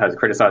Simondon has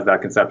criticized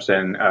that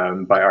conception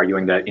by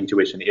arguing that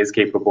intuition is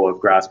capable of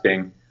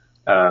grasping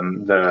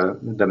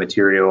the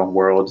material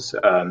world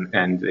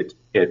and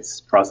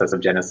its process of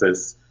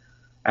genesis.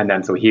 And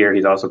then so here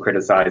he's also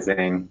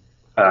criticizing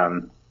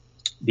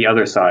the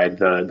other side,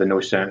 the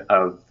notion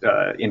of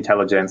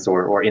intelligence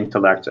or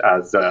intellect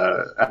as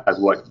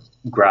what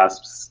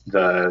grasps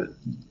the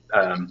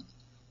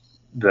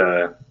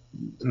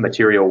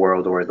material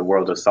world or the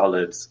world of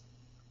solids.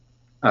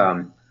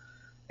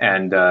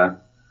 And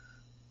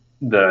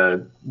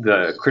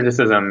the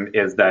criticism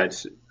is that,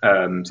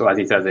 so as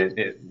he says,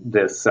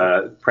 this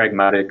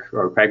pragmatic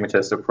or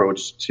pragmatist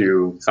approach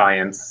to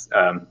science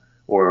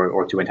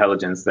or to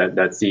intelligence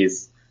that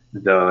sees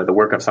the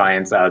work of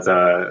science as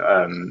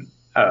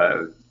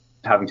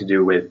having to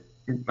do with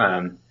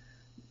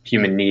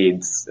human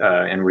needs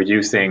and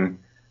reducing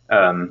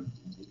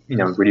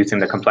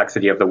the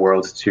complexity of the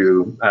world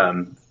to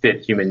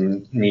fit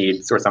human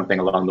needs or something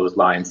along those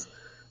lines.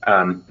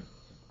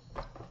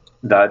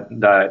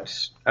 That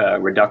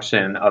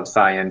reduction of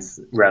science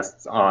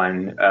rests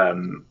on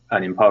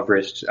an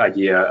impoverished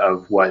idea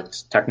of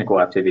what technical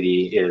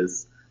activity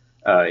is,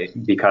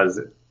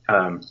 because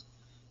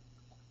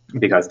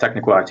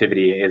technical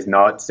activity is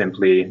not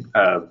simply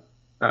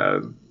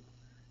a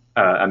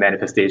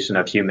manifestation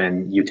of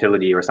human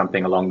utility or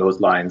something along those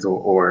lines,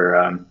 or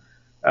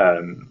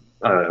a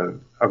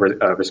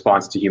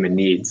response to human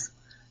needs.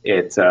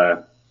 It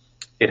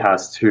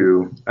has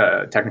to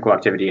technical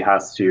activity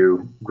has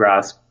to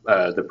grasp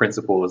the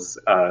principles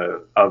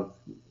of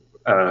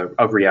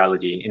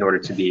reality in order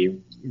to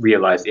be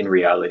realized in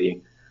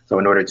reality. So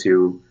in order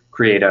to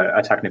create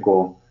a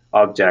technical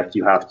object,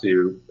 you have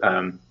to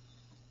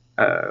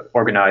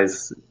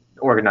organize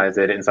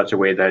it in such a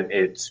way that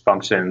it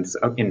functions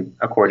in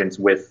accordance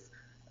with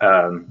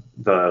the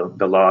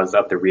laws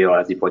of the real,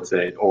 as he puts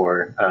it,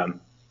 or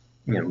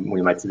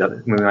we might say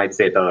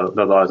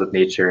the laws of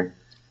nature.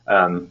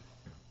 So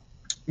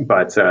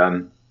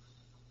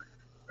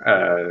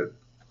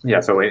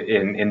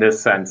in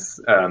this sense,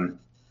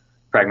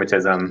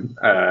 pragmatism,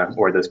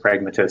 or this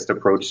pragmatist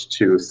approach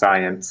to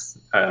science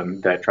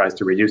that tries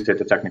to reduce it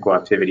to technical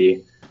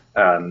activity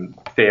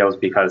fails,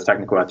 because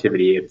technical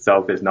activity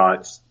itself is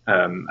not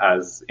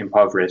as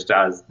impoverished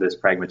as this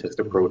pragmatist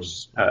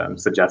approach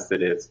suggests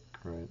it is.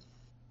 Right.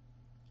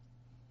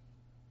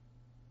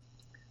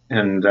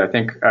 And I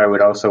think I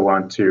would also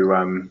want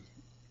to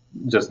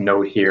just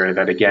note here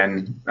that,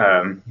 again,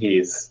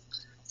 he's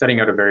setting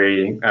out a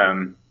very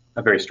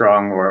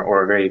strong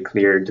or a very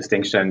clear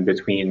distinction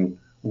between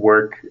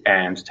work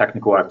and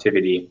technical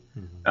activity.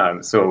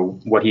 Mm-hmm. So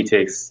what he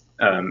takes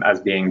as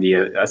being the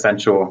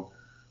essential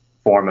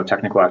form of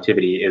technical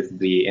activity is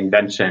the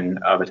invention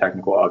of a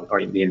technical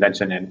or the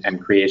invention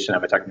and creation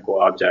of a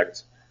technical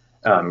object,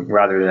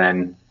 rather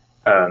than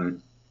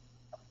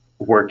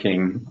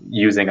working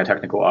using a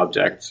technical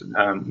object,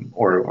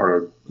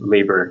 or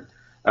labor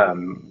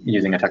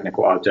using a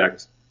technical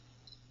object.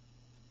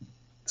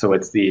 So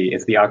it's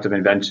the act of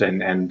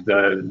invention, and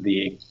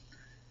the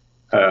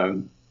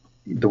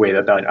way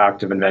that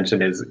act of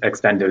invention is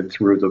extended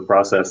through the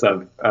process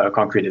of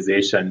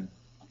concretization.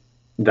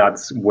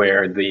 That's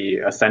where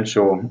the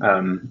essential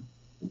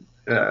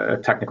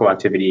technical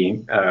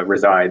activity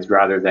resides,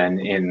 rather than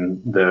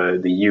in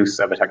the use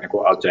of a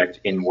technical object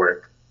in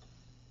work.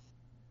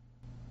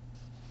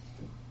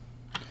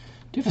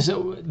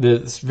 So the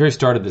very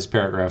start of this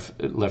paragraph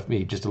left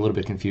me just a little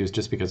bit confused,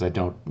 just because I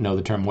don't know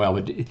the term well.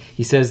 But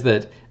he says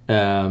that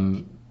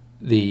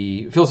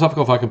the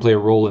philosophical thought can play a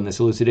role in this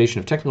elucidation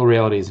of technical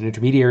reality as an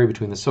intermediary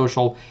between the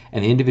social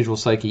and the individual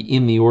psyche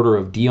in the order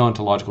of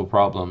deontological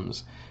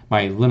problems.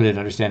 My limited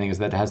understanding is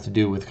that it has to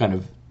do with kind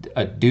of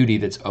a duty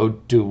that's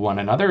owed to one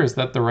another. Is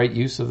that the right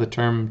use of the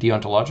term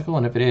deontological?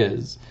 And if it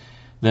is,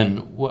 then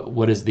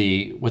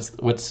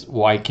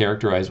why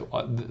characterize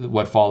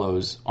what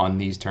follows on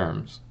these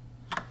terms?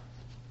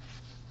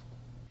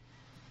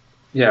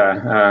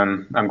 Yeah,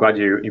 I'm glad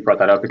you brought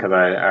that up, because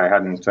I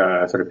hadn't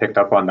sort of picked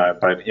up on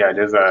that. But yeah, it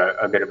is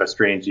a bit of a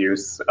strange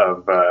use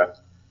of the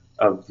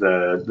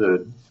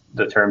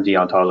term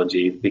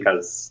deontology,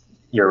 because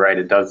you're right,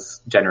 it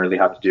does generally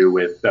have to do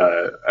with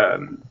I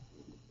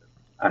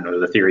don't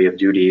know, the theory of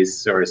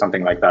duties or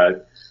something like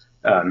that.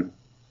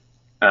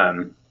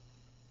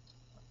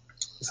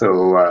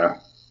 So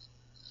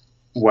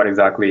what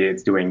exactly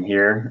it's doing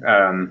here?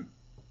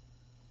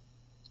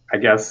 I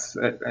guess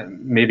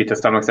maybe to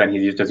some extent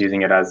he's just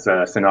using it as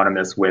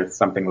synonymous with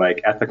something like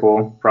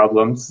ethical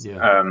problems.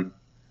 Yeah.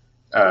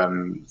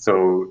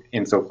 So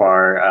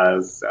insofar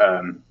as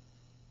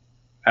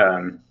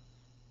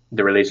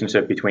the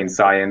relationship between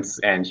science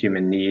and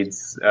human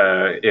needs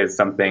is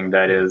something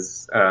that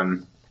is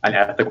an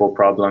ethical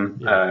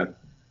problem, yeah.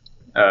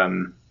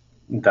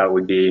 That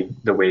would be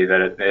the way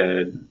that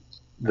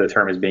the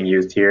term is being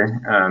used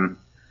here.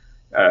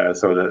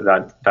 So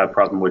that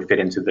problem would fit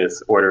into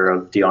this order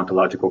of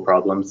deontological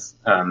problems.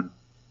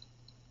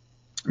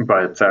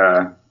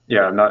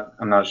 Yeah,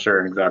 I'm not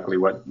sure exactly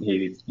what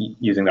he's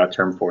using that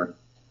term for.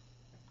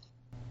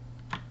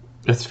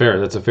 That's fair.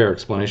 That's a fair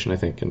explanation, I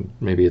think, and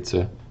maybe it's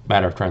a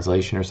matter of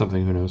translation or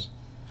something. Who knows?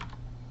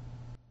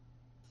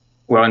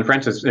 Well, in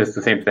French, it's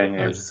the same thing.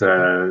 It's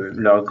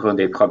l'ordre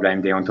des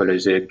problèmes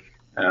déontologiques.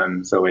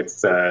 So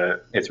it's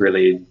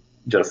really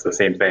just the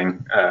same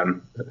thing.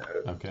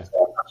 Okay.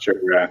 So I'm not sure.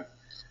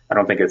 I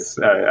don't think it's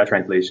a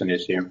translation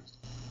issue.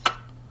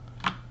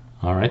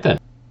 All right, then.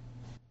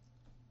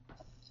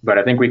 But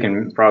I think we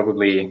can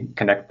probably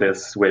connect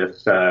this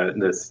with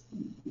this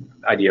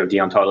idea of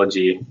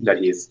deontology that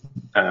he's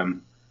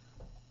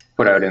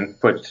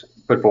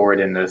put forward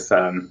in this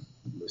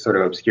sort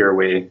of obscure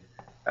way.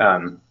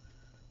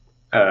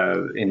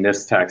 In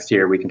this text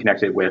here, we can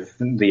connect it with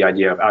the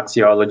idea of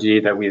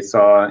axiology that we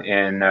saw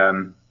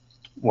in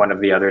one of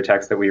the other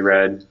texts that we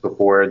read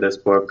before this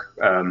book.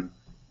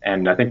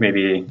 And I think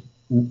maybe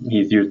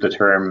he's used the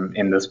term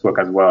in this book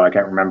as well. I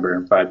can't remember,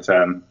 but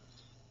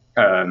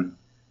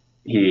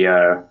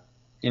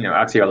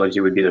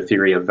axiology would be the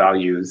theory of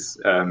values.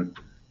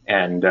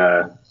 And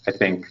I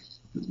think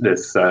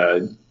this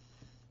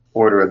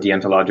order of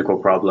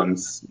deontological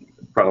problems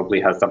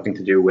probably has something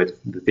to do with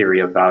the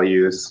theory of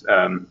values,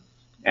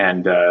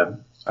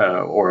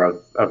 or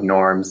of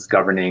norms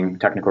governing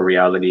technical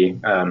reality.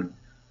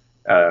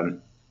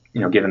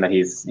 given that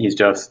he's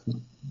just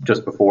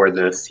before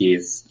this,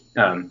 he's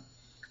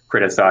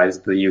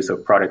criticized the use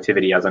of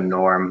productivity as a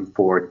norm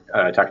for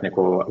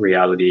technical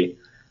reality.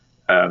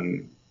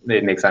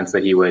 It makes sense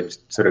that he would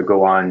sort of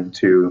go on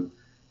to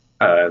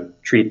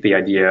treat the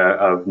idea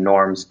of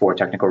norms for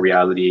technical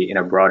reality in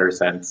a broader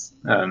sense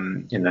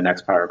in the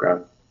next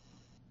paragraph.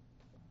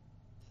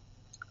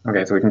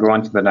 Okay, so we can go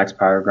on to the next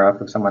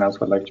paragraph if someone else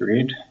would like to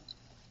read.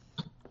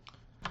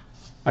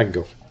 I can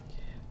go.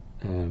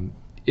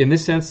 In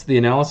this sense, the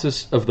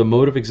analysis of the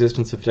mode of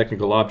existence of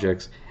technical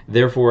objects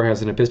therefore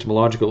has an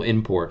epistemological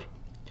import.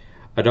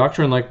 A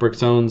doctrine like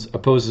Bergson's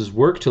opposes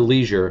work to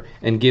leisure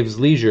and gives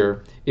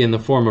leisure, in the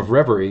form of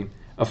reverie,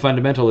 a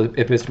fundamental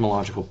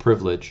epistemological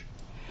privilege.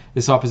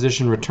 This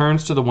opposition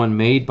returns to the one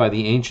made by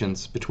the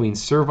ancients between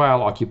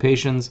servile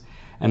occupations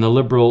and the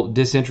liberal,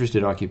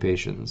 disinterested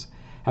occupations,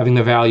 having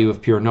the value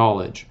of pure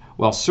knowledge,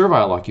 while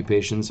servile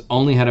occupations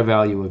only had a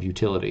value of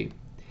utility.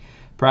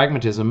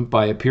 Pragmatism,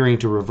 by appearing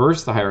to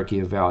reverse the hierarchy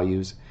of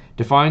values,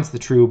 defines the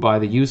true by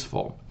the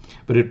useful,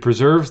 but it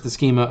preserves the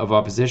schema of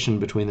opposition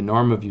between the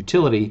norm of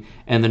utility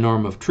and the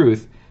norm of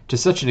truth to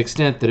such an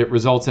extent that it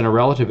results in a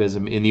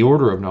relativism in the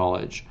order of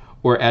knowledge,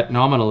 or at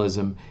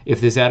nominalism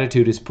if this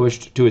attitude is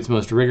pushed to its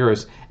most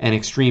rigorous and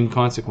extreme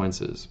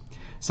consequences.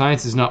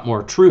 Science is not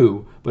more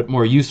true, but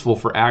more useful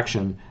for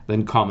action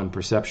than common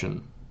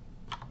perception.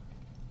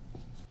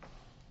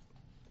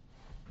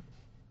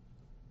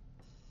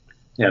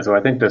 Yeah, so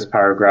I think this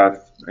paragraph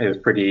is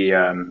pretty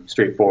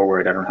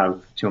straightforward. I don't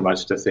have too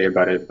much to say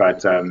about it,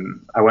 but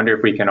I wonder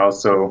if we can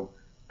also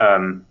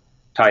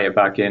tie it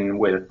back in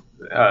with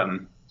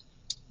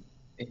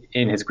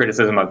in his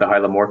criticism of the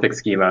hylomorphic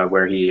schema,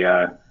 where he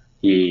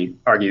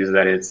argues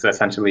that it's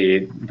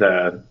essentially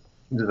the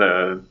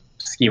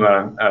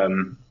schema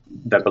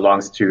that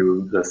belongs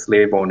to the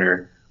slave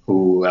owner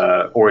who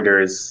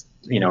orders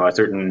a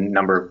certain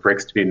number of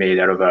bricks to be made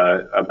out of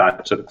a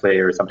batch of clay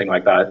or something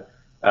like that.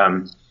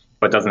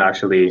 But doesn't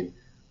actually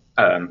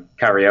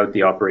carry out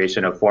the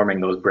operation of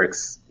forming those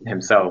bricks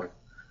himself,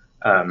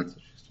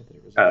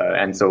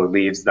 and so it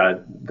leaves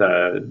that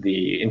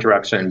the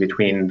interaction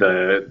between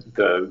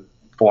the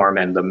form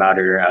and the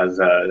matter as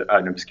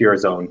an obscure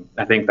zone.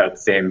 I think that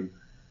same.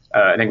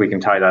 I think we can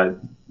tie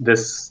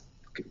this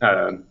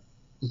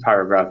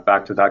paragraph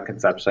back to that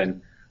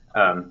conception,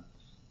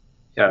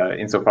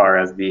 insofar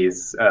as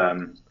these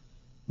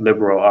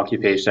liberal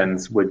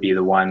occupations would be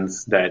the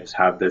ones that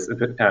have this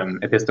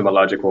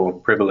epistemological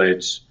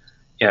privilege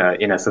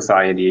in a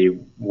society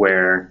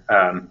where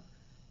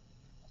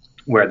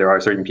there are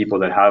certain people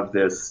that have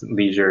this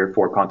leisure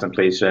for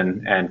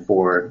contemplation and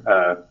for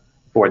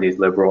these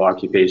liberal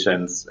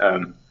occupations.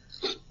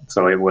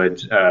 So it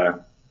would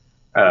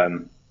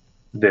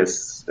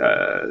this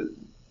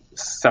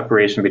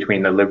separation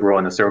between the liberal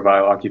and the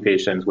servile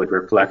occupations would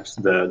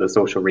reflect the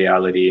social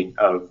reality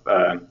of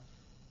a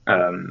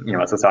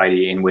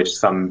society in which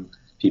some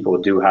people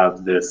do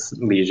have this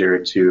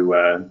leisure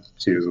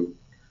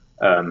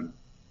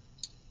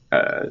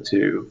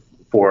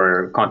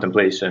for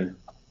contemplation.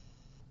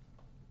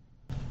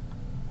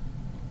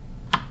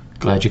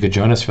 Glad you could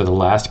join us for the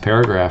last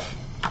paragraph.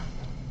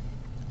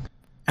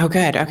 Oh,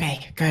 good.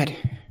 Okay, good.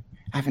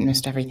 I haven't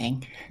missed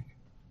everything.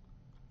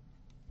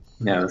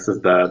 Yeah, this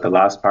is the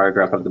last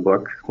paragraph of the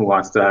book. Who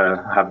wants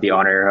to have the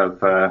honor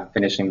of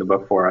finishing the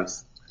book for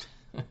us?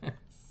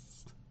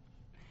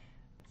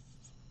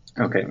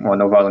 Okay, well,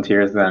 no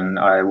volunteers, then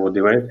I will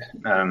do it.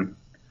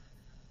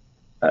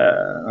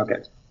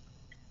 Okay.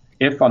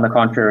 If, on the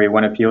contrary,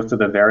 one appeals to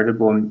the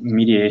veritable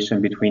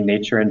mediation between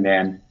nature and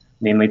man,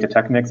 namely to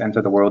techniques and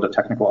to the world of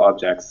technical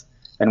objects,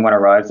 then one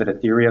arrives at a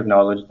theory of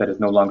knowledge that is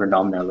no longer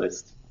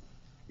nominalist.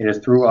 It is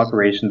through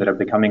operation that a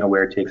becoming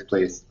aware takes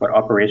place, but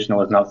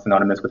operational is not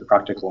synonymous with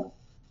practical.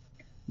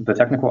 The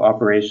technical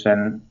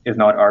operation is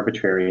not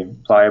arbitrary,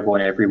 pliable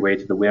in every way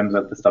to the whims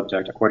of the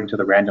subject according to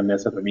the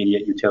randomness of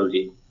immediate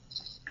utility.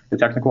 The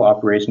technical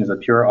operation is a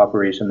pure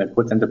operation that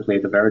puts into play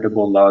the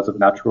veritable laws of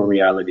natural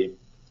reality.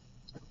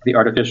 The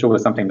artificial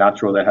is something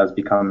natural that has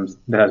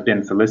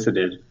been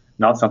solicited,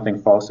 not something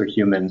false or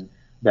human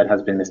that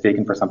has been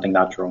mistaken for something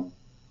natural.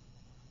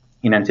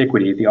 In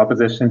antiquity, the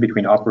opposition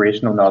between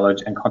operational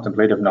knowledge and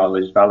contemplative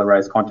knowledge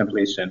valorized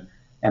contemplation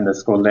and the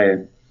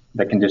schole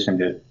that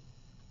conditioned it.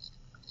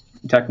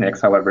 Technics,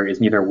 however,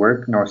 is neither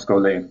work nor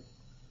schole.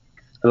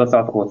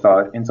 Philosophical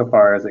thought,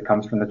 insofar as it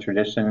comes from the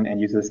tradition and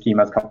uses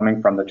schemas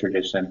coming from the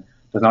tradition,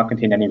 does not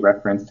contain any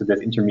reference to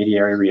this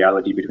intermediary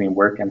reality between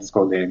work and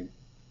schole.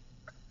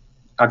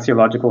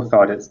 Axiological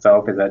thought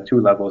itself is at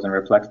two levels and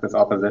reflects this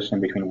opposition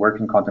between work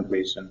and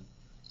contemplation.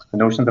 The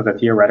notions of the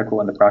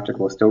theoretical and the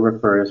practical still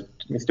refer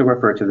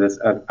to this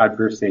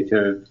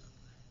adversative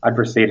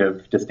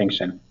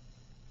distinction.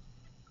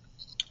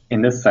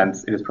 In this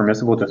sense, it is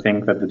permissible to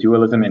think that the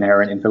dualism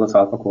inherent in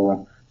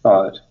philosophical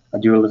thought, a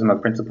dualism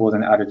of principles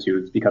and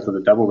attitudes because of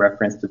the double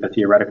reference to the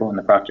theoretical and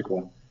the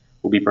practical,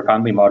 will be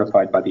profoundly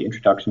modified by the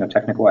introduction of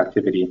technical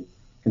activity,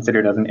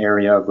 considered as an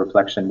area of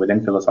reflection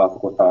within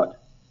philosophical thought.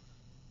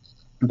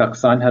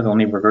 Bergson has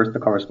only reversed the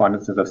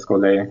correspondences of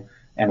schole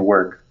and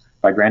work,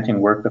 by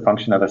granting work the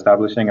function of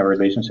establishing a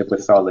relationship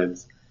with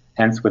solids,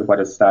 hence with what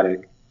is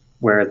static,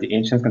 whereas the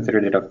ancients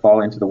considered it a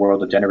fall into the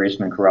world of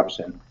generation and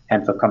corruption,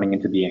 hence of coming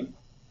into being.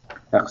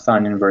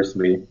 Bergson,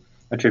 inversely,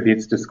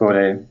 attributes to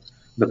Skole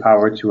the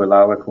power to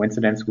allow a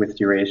coincidence with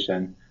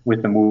duration,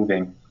 with the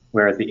moving,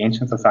 whereas the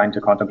ancients assigned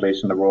to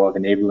contemplation the role of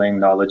enabling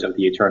knowledge of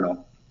the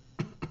eternal.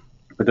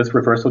 But this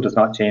reversal does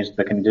not change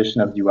the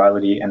condition of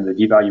duality and the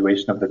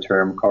devaluation of the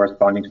term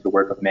corresponding to the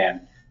work of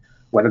man,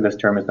 whether this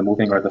term is the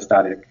moving or the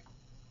static.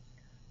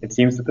 It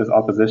seems that this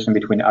opposition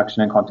between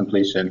action and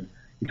contemplation,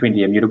 between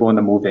the immutable and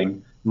the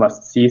moving,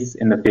 must cease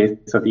in the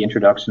face of the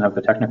introduction of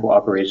the technical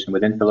operation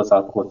within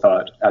philosophical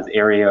thought as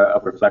area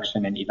of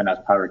reflection and even as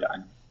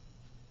paradigm.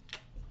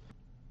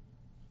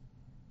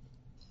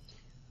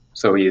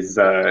 So he's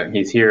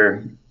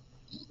here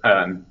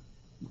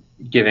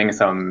giving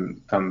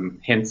some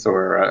hints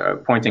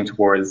or pointing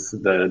towards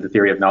the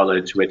theory of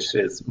knowledge, which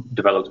is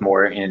developed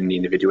more in the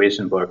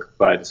individuation book,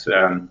 but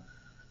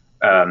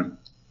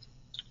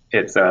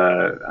it's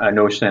a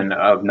notion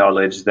of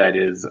knowledge that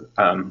is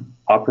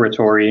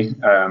operatory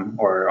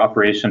or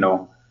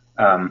operational,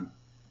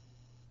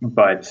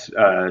 but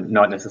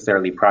not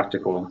necessarily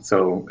practical.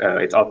 So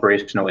it's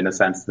operational in the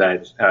sense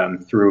that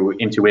through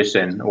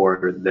intuition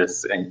or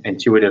this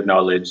intuitive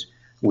knowledge,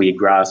 we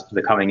grasp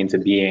the coming into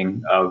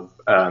being of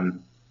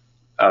an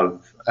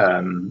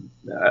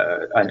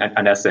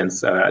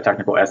essence, a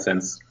technical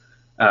essence.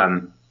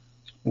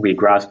 We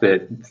grasp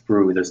it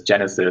through this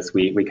genesis.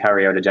 We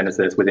carry out a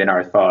genesis within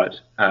our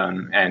thought,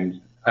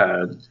 and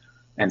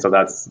so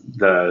that's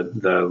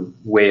the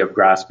way of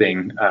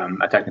grasping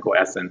a technical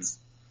essence.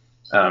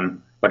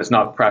 But it's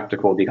not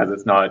practical because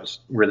it's not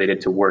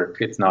related to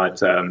work. It's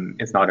not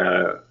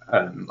a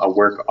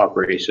work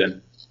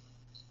operation.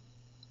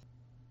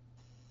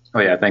 Oh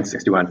yeah, thanks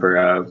 61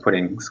 for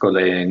putting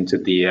Skole into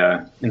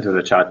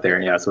the chat there.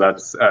 Yeah, so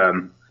that's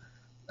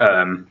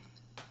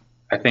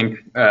I think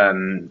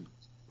I'm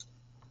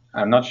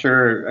not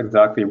sure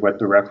exactly what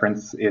the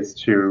reference is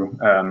to.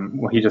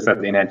 Well, he just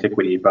said in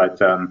antiquity, but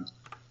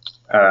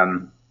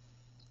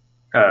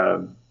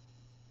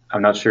I'm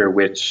not sure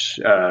which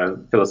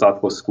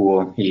philosophical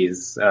school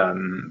he's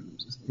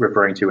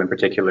referring to in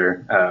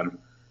particular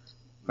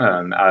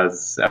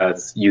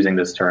as using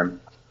this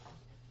term.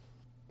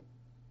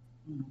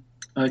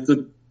 I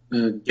could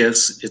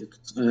guess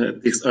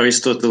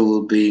Aristotle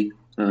will be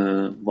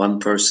one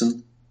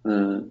person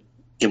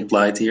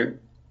implied here,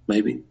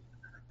 maybe.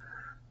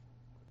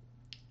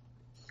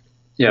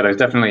 Yeah, there's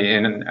definitely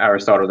in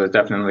Aristotle. There's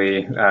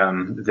definitely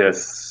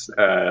this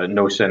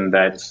notion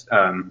that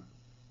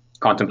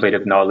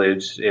contemplative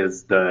knowledge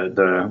is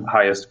the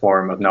highest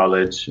form of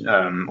knowledge,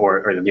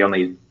 or the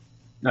only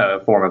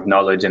form of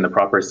knowledge in the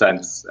proper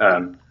sense,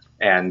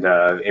 and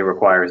it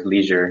requires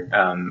leisure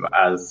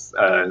as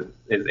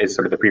is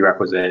sort of the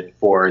prerequisite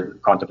for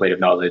contemplative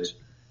knowledge.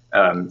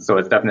 So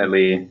it's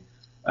definitely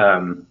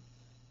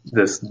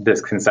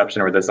this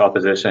conception or this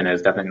opposition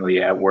is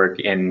definitely at work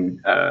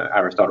in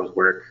Aristotle's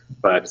work,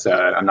 but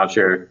I'm not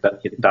sure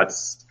that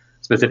that's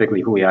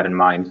specifically who he had in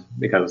mind,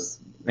 because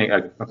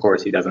of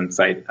course he doesn't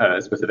cite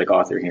a specific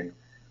author here.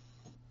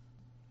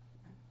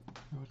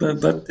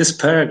 But this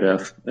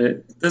paragraph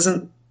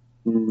doesn't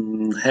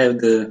have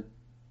the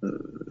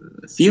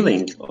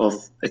feeling of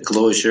a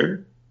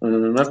closure,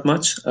 not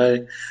much.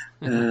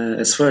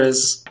 As far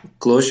as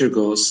closure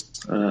goes,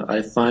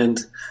 I find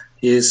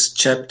his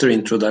chapter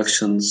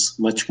introductions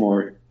much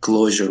more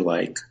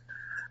closure-like.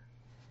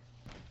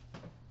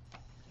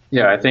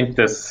 Yeah, I think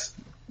this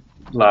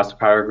last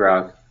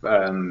paragraph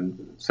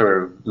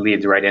sort of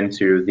leads right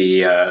into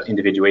the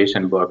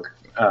individuation book,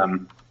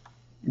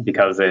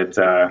 because it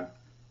sort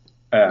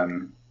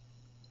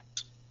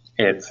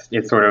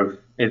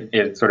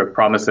of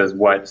promises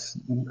what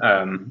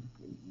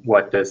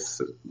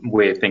this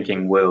way of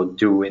thinking will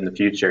do in the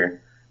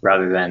future,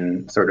 rather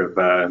than sort of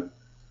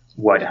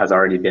what has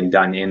already been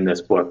done in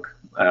this book.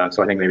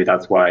 So I think maybe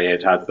that's why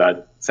it has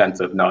that sense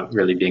of not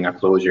really being a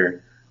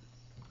closure.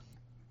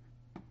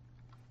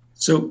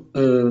 So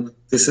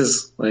this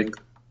is like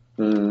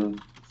a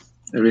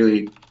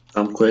really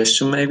dumb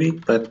question maybe,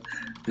 but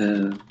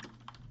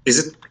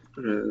is it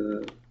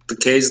the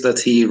case that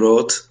he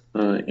wrote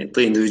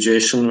the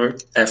individuation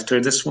work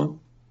after this one?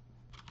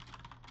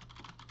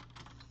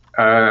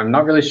 I'm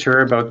not really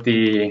sure about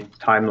the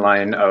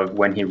timeline of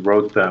when he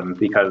wrote them,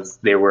 because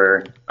they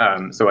were,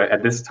 so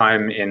at this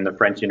time in the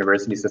French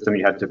university system,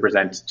 you had to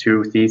present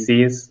two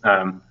theses,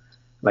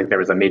 like there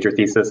was a major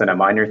thesis and a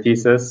minor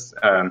thesis.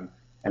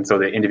 And so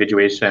the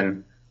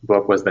individuation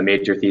book was the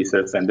major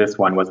thesis, and this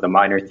one was the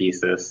minor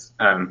thesis.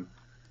 And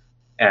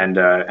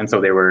so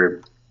they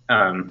were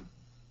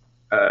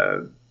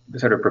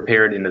sort of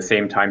prepared in the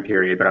same time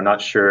period, but I'm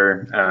not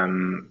sure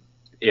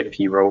if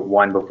he wrote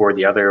one before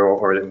the other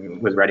or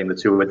was writing the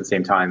two at the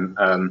same time.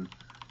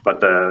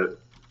 But the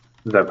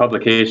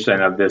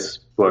publication of this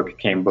book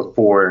came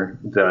before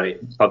the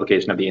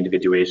publication of the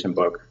individuation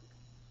book.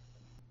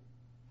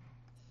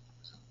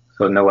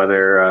 So no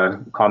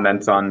other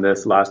comments on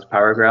this last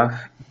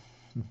paragraph?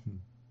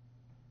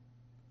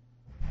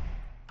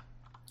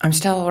 I'm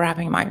still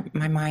wrapping my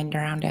mind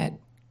around it.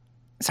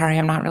 Sorry,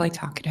 I'm not really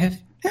talkative.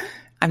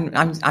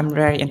 I'm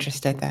very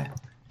interested though.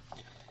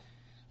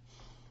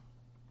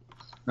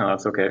 No,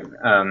 that's okay.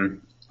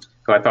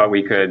 So I thought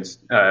we could,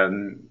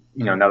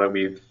 now that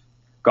we've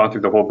gone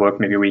through the whole book,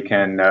 maybe we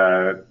can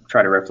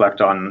try to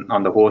reflect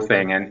on the whole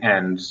thing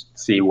and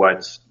see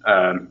what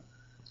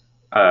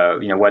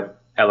what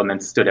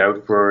elements stood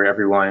out for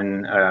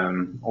everyone,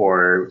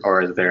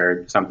 or is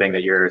there something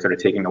that you're sort of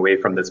taking away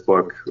from this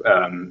book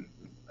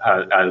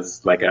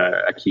as like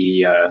a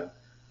key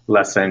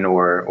lesson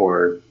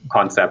or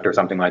concept or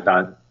something like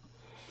that?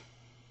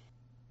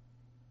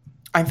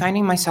 I'm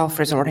finding myself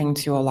resorting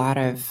to a lot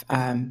of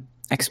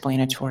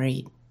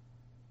explanatory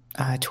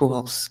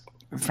tools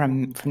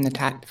from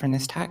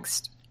this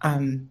text.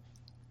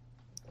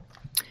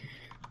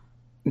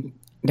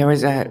 There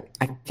was I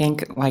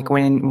think like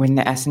when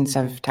the essence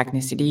of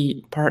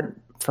technicity part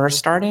first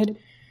started,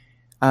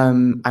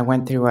 I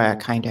went through a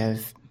kind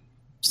of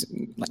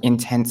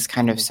intense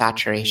kind of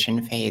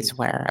saturation phase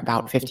where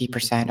about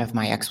 50% of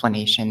my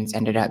explanations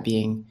ended up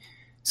being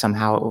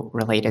somehow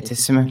related to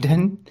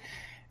Simondon.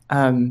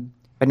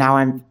 But now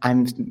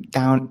I'm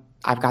down.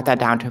 I've got that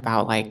down to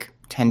about like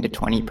 10 to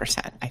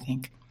 20%, I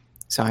think.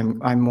 So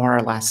I'm more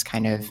or less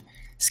kind of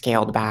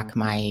scaled back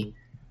my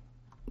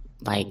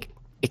like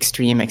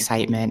extreme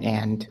excitement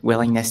and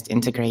willingness to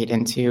integrate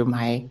into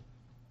my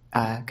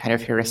kind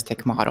of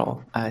heuristic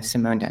model,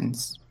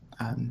 Simondon's,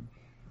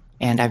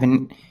 and I've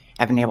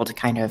been able to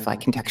kind of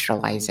like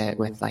contextualize it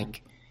with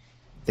like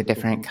the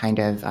different kind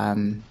of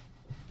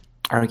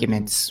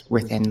arguments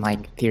within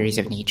like theories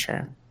of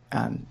nature.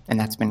 And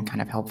that's been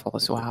kind of helpful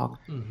as well.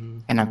 Mm-hmm.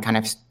 And I'm kind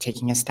of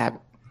taking a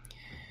step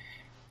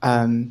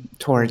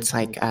towards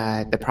like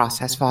the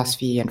process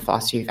philosophy and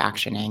philosophy of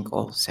action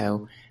angle.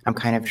 So I'm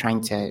kind of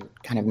trying to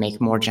kind of make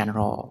more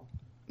general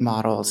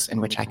models in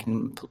which I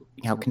can,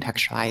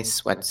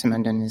 contextualize what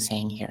Simondon is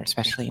saying here,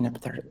 especially in the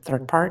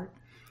third part.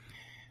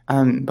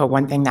 But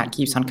one thing that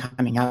keeps on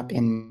coming up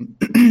in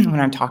when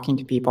I'm talking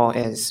to people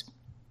is,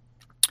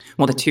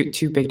 well, the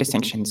two big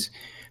distinctions.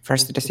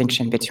 First, the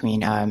distinction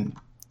between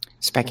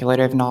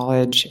speculative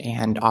knowledge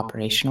and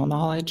operational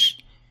knowledge.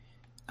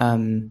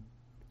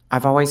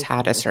 I've always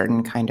had a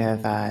certain kind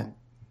of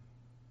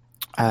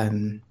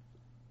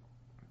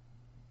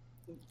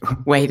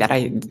way that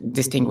I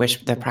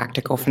distinguish the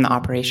practical from the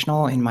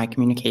operational in my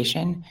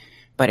communication,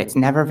 but it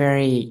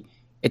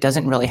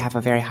doesn't really have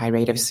a very high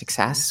rate of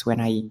success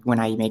when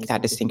I make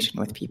that distinction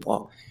with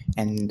people.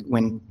 And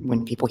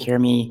when people hear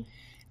me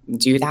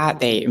do that,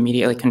 they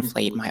immediately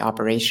conflate my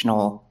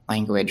operational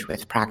language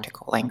with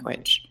practical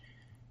language.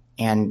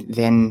 And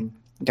then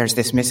there's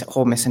this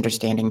whole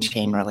misunderstanding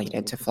chain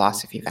related to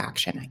philosophy of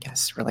action, I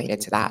guess,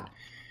 related to that.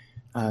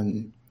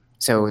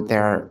 So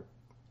they're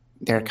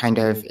kind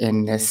of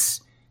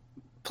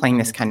playing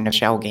this kind of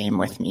shell game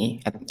with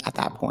me at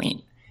that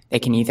point. They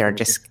can either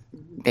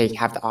they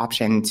have the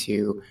option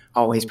to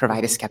always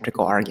provide a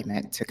skeptical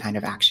argument to kind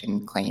of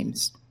action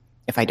claims.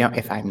 If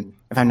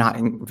I'm not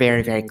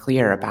very, very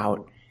clear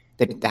about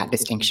that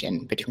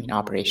distinction between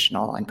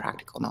operational and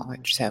practical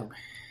knowledge. So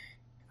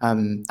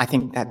I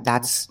think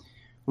that's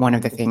one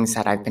of the things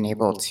that I've been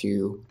able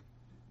to,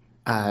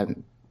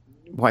 one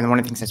of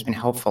the things that's been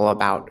helpful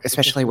about,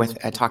 especially with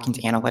talking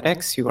to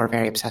analytics who are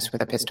very obsessed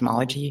with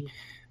epistemology,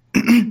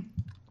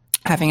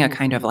 having a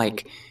kind of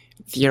like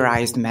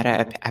theorized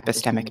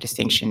meta-epistemic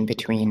distinction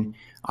between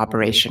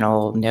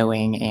operational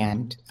knowing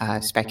and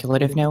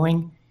speculative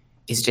knowing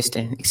is just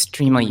an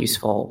extremely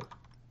useful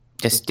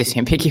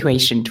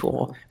disambiguation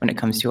tool when it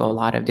comes to a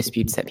lot of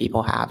disputes that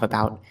people have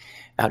about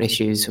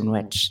issues in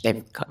which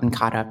they've gotten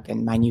caught up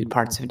in minute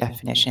parts of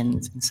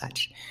definitions and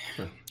such.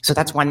 Sure. So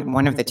that's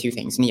one of the two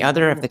things. And the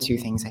other of the two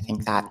things, I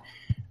think that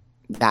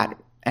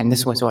and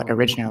this was what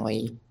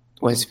originally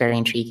was very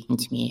intriguing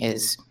to me,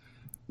 is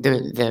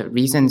the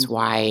reasons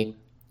why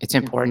it's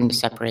important to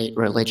separate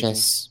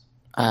religious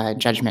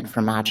judgment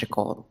from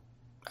magical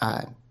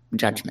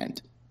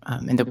judgment,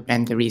 and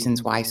the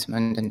reasons why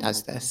Simondon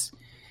does this.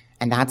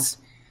 And that's,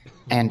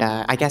 and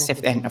I guess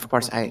of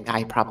course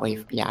I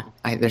probably,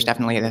 there's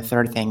definitely the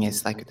third thing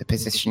is like the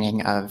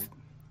positioning of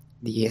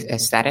the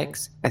aesthetic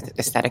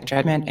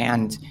judgment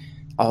and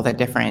all the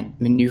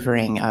different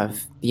maneuvering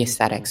of the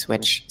aesthetics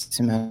which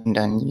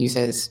Simondon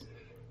uses.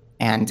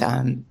 And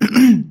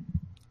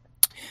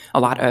a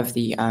lot of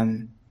the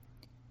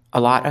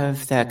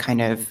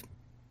kind of,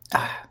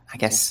 I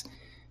guess,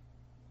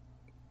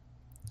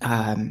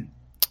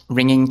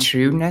 ringing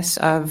trueness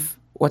of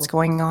what's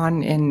going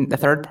on in the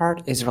third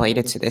part is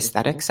related to the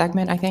aesthetic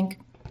segment, I think.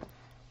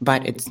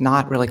 But it's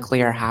not really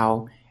clear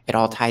how it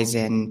all ties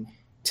in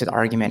to the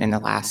argument in the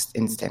last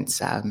instance.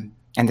 And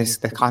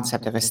the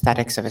concept of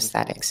aesthetics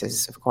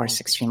is, of course,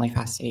 extremely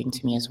fascinating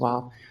to me as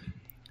well.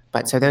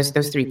 But so those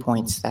 3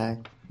 points, the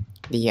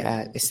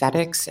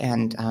aesthetics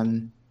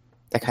and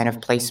the kind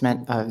of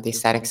placement of the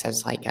aesthetics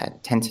as like a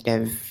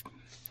tentative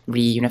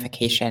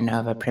reunification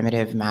of a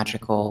primitive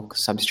magical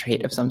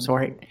substrate of some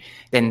sort,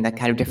 then the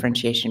kind of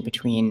differentiation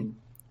between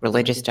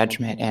religious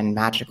judgment and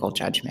magical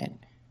judgment,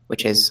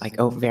 which is like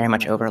very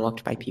much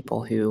overlooked by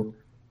people who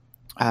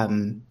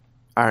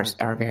are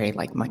very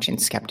like much in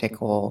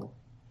skeptical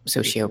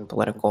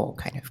socio-political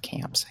kind of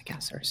camps, I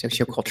guess, or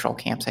socio-cultural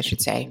camps, I should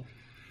say.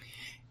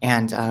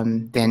 And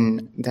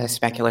then the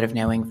speculative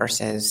knowing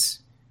versus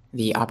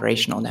the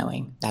operational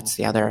knowing. That's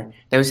the other.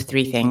 Those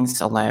three things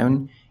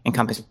alone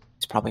encompass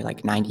probably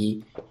like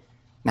 95%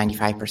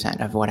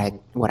 of what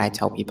I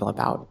tell people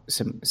about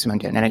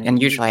Simondon.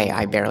 And usually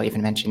I barely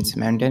even mention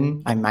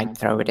Simondon. I might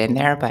throw it in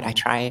there, but I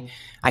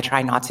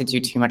try not to do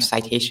too much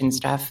citation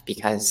stuff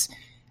because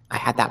I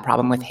had that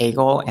problem with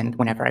Hegel, and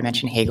whenever I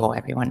mention Hegel,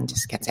 everyone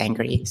just gets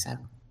angry. So.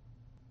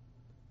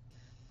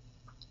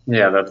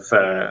 Yeah, that's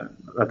a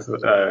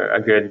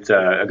good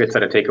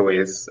set of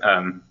takeaways.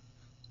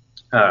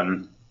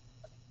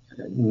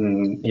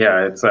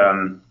 Yeah, it's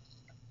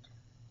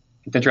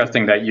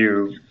interesting that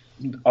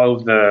all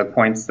of the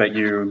points that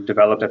you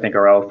developed, I think,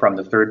 are all from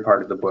the third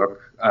part of the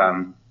book,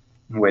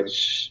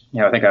 which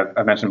I think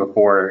I've mentioned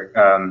before,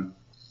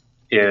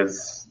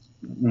 is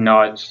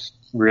not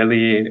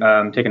really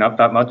taken up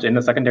that much in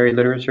the secondary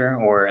literature,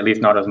 or at least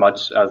not as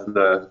much as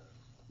the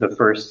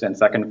first and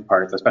second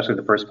parts, especially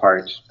the first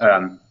part.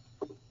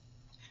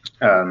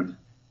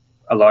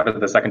 A lot of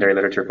the secondary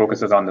literature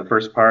focuses on the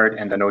first part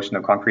and the notion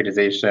of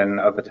concretization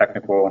of the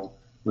technical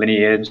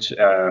lineage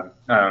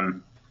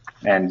and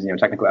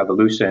technical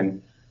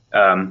evolution.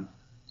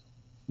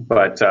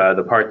 But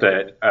the part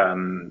that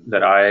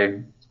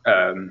I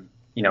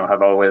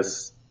have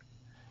always,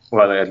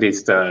 well, at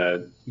least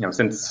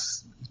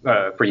since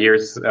for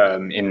years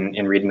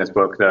in reading this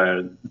book,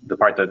 the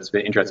part that's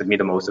interested me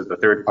the most is the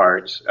third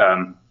part,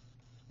 and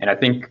I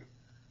think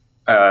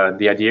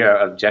the idea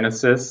of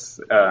genesis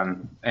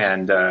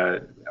and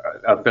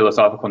of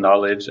philosophical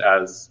knowledge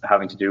as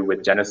having to do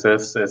with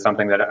genesis is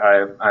something that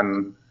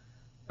I'm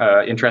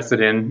interested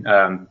in.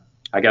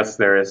 I guess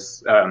there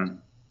is,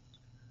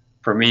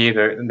 for me,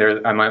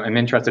 I'm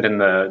interested in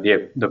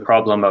the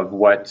problem of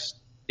what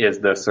is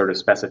the sort of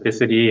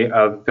specificity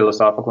of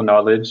philosophical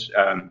knowledge,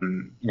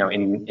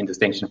 in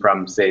distinction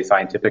from, say,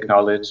 scientific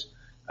knowledge.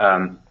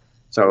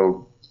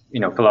 So,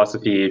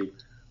 philosophy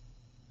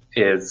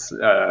is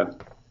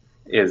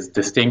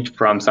distinct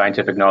from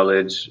scientific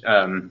knowledge,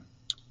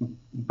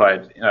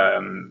 but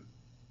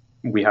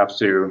we have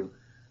to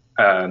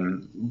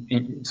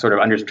sort of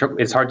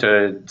it's hard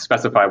to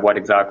specify what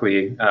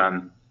exactly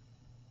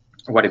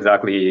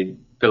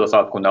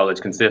philosophical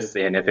knowledge consists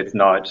in if it's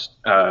not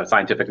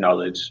scientific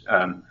knowledge,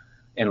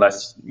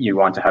 unless you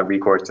want to have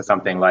recourse to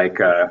something like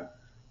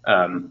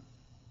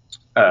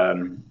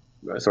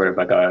sort of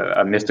like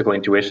a mystical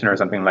intuition or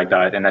something like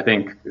that. And I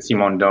think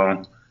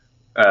Simondon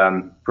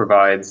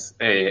provides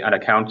an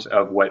account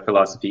of what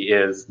philosophy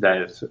is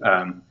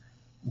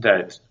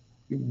that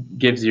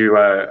gives you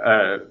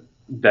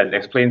that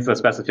explains the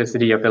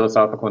specificity of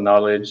philosophical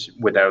knowledge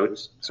without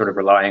sort of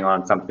relying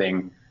on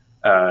something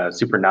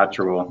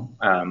supernatural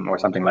or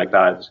something like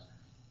that.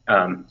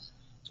 So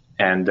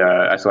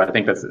I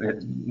think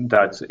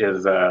that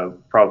is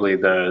probably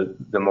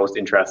the most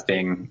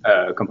interesting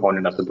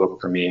component of the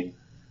book for me,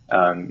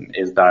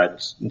 is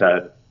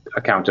that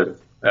account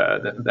of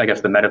I guess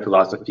the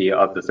meta-philosophy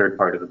of the third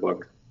part of the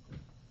book.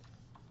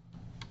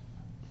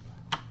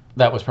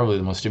 That was probably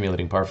the most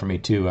stimulating part for me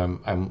too.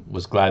 I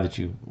was glad that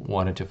you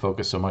wanted to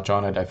focus so much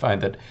on it. I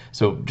find that,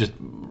 so just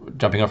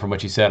jumping off from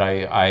what you said,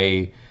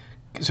 I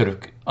sort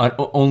of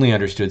only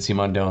understood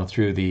Simondon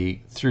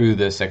through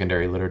the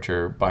secondary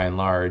literature by and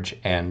large,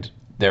 and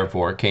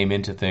therefore came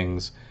into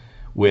things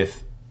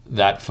with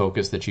that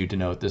focus that you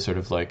denote, this sort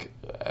of like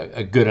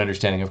a good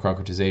understanding of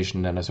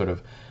concretization and a sort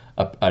of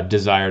a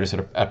desire to sort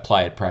of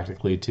apply it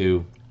practically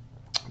to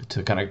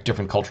kind of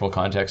different cultural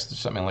contexts or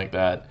something like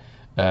that.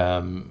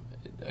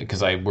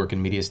 Because I work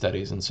in media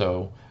studies, and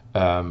so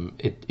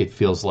it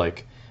feels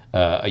like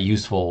a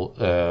useful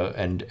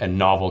and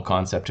novel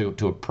concept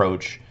to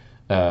approach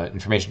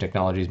information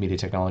technologies, media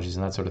technologies,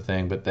 and that sort of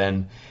thing. But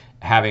then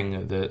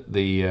having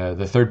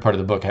the third part of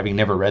the book, having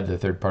never read the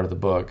third part of the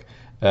book,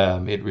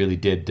 it really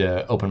did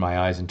open my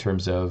eyes in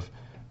terms of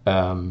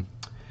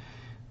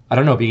I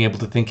don't know, being able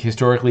to think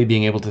historically,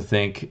 being able to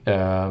think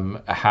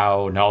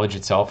how knowledge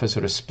itself is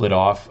sort of split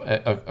off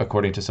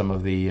according to some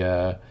of the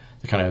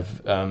kind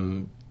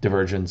of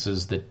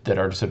divergences that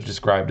are sort of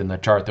described in the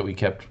chart that we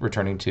kept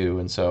returning to.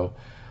 And so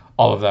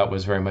all of that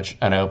was very much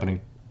an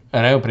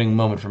opening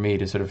moment for me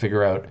to sort of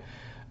figure out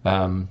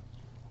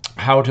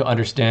how to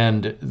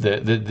understand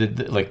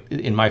the like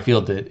in my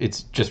field that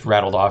it's just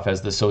rattled off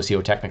as the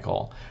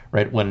socio-technical,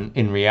 right? When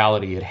in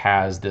reality it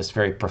has this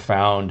very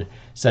profound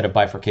set of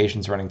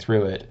bifurcations running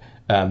through it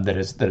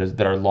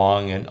that are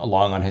long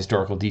on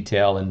historical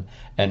detail, and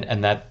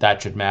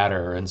that should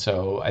matter. And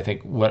so I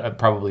think what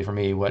probably for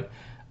me what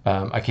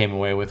I came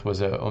away with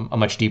was a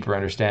much deeper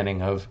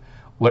understanding of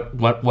what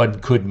one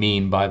could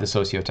mean by the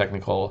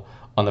socio-technical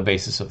on the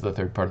basis of the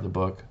third part of the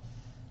book.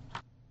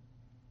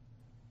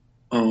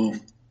 Oh,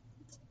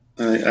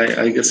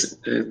 I guess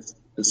it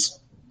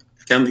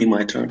can be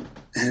my turn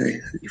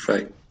if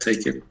I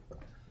take it.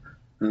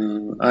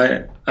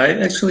 I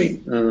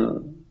actually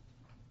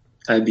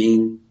I've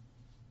been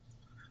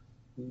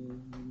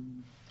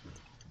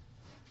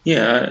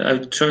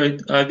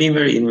I've been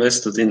very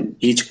invested in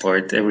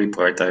every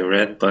part I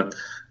read, but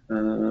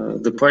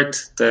the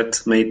part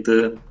that made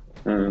the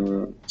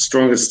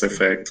strongest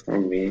effect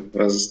on me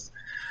was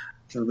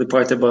the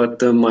part about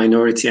the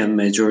minority and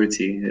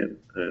majority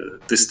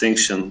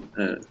distinction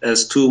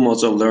as two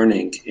modes of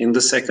learning in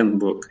the second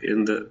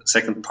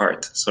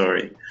part,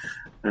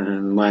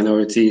 and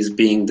minorities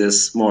being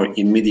this more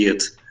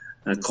immediate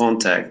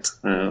contact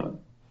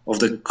of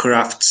the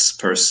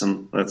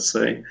craftsperson, let's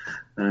say,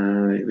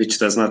 which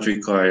does not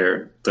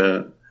require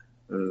the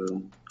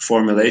verbal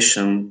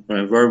formulation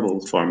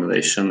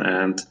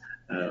and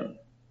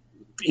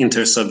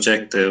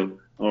intersubjective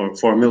or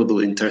formidable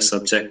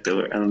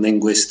intersubjective and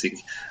linguistic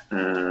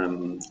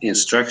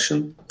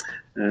instruction.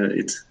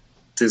 It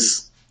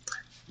is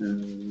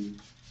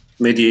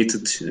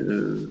mediated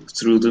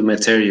through the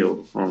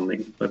material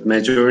only, but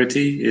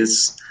majority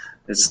is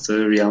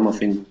the realm of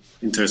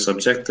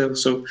intersubjective.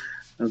 So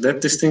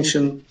that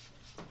distinction,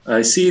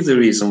 I see the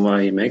reason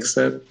why he makes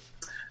that,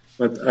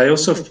 but I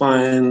also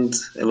find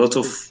a lot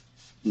of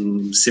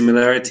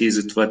similarities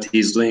with what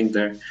he's doing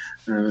there,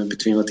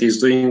 between what he's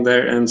doing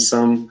there and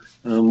some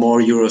more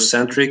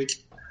Eurocentric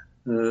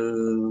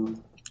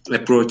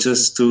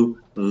approaches to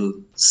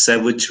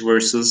savage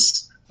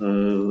versus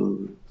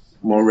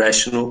more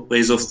rational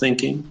ways of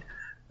thinking.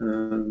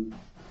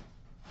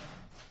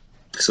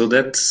 So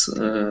that's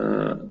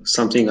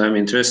something I'm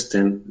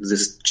interested in,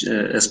 this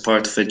as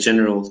part of a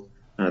general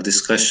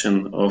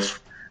discussion of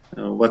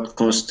what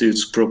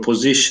constitutes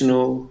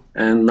propositional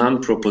and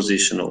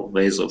non-propositional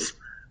ways of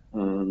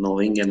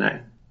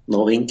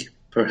knowing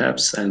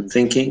perhaps and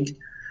thinking.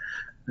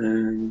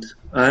 And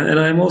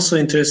I'm also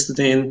interested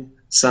in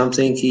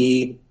something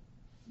he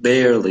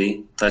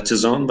barely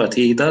touches on, but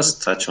he does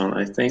touch on,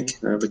 I think,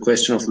 the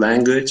question of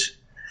language.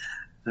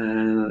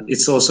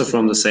 It's also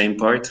from the same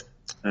part,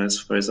 as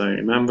far as I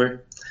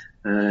remember.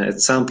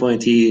 At some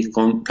point, he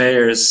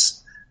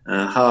compares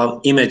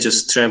how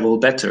images travel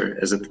better,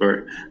 as it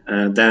were,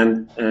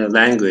 than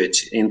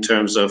language in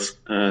terms of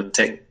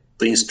the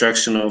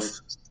instruction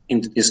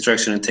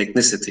and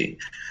technicity.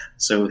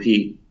 So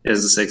he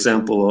has this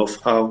example of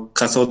how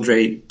cathode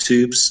ray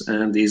tubes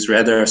and these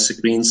radar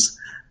screens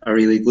are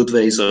really good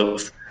ways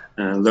of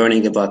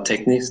learning about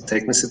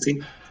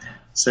technicity.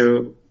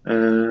 So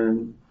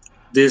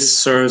this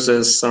serves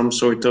as some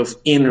sort of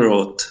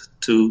inroad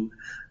to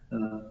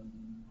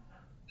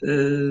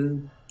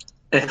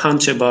a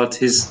hunch about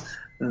his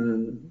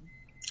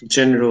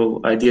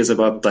general ideas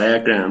about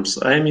diagrams.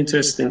 I am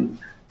interested in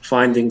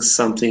finding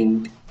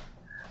something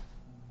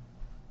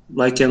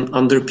like an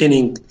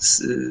underpinning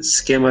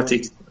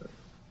schematic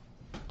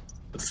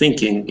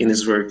thinking in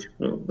his work,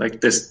 like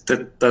this,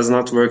 that does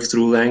not work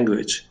through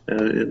language,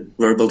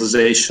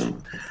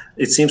 verbalization.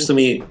 It seems to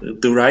me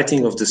the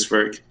writing of this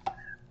work,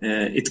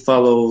 it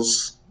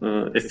follows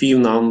a few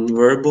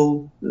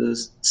non-verbal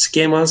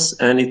schemas,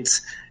 and it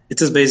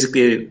is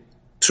basically a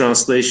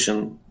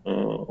translation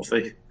of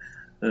a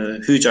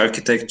huge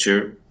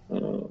architecture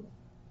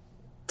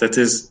that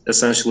is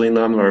essentially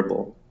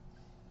non-verbal.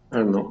 I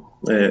don't know,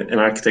 an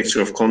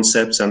architecture of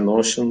concepts and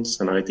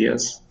notions and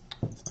ideas.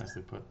 That's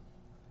nicely put.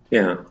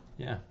 Yeah.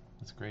 Yeah,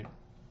 that's great.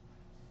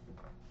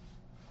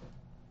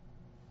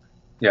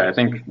 Yeah, I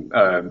think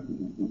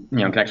in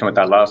connection with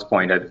that last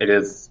point,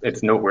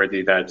 it's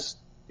noteworthy that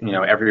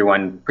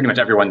pretty much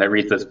everyone that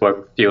reads this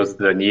book feels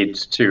the need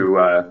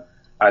to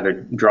either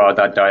draw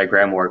that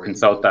diagram or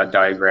consult that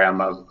diagram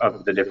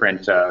of the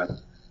different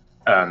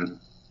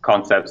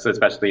concepts,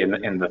 especially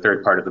in the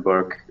third part of the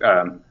book.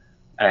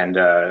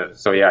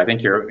 So yeah, I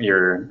think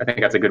I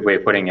think that's a good way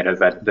of putting it, is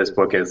that this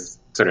book is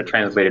sort of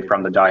translated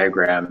from the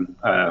diagram.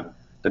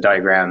 The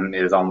diagram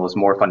is almost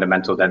more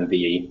fundamental than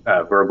the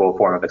verbal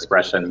form of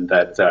expression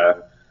that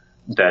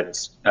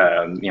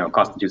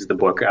constitutes the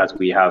book as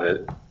we have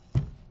it.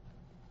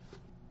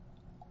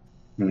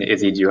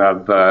 Izzy, do you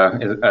have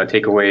a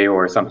takeaway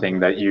or something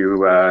that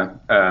you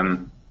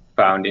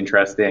found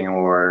interesting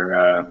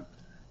or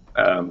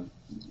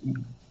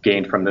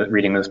gained from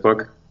reading this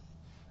book?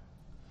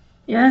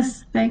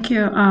 Yes, thank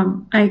you.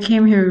 I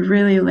came here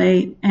really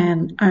late,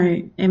 and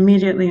I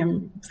immediately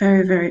am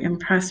very, very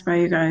impressed by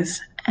you guys.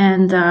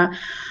 And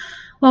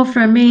well,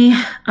 for me,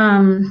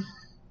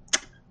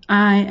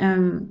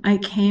 I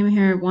came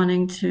here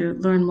wanting to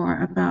learn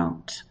more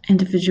about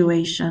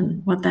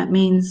individuation, what that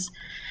means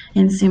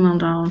in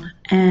Simondon,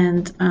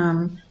 and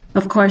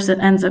of course, it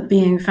ends up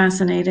being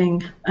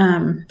fascinating.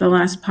 The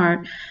last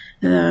part,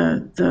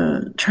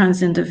 the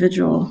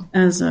trans-individual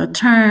as a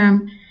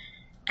term.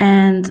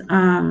 And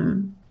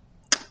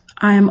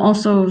I am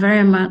also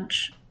very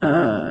much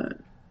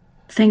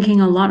thinking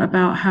a lot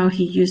about how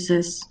he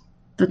uses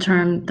the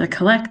term the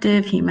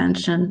collective. He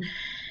mentioned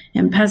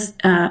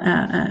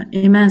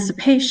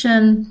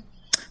emancipation,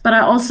 but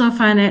I also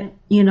find it,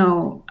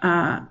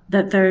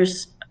 that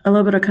there's a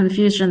little bit of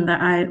confusion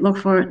that I look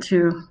forward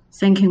to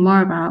thinking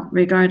more about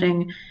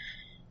regarding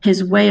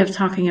his way of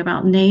talking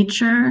about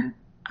nature,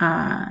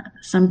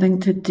 something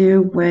to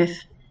do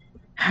with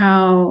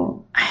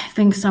how I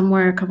think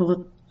somewhere a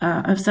couple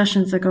of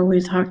sessions ago we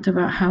talked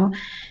about how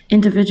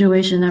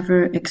individuation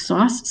never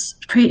exhausts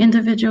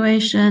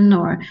pre-individuation,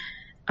 or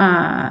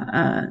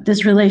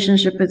this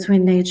relationship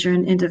between nature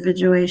and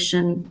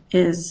individuation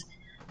is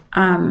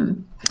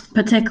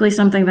particularly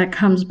something that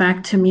comes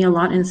back to me a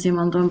lot in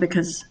Simondon,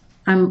 because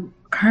I'm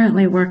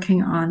currently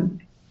working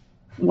on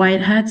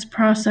Whitehead's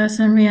process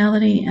and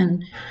reality,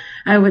 and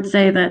I would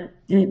say that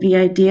the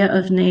idea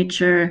of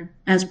nature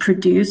as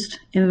produced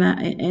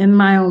in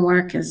my own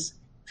work is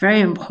very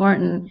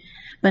important.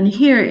 But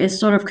here is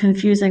sort of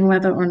confusing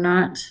whether or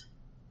not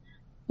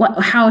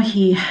how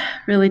he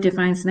really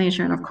defines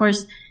nature. And of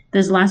course,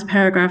 this last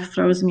paragraph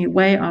throws me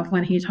way off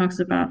when he talks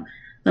about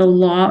the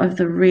law of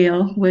the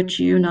real, which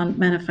Yunnan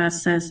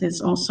Manifest says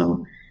is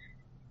also,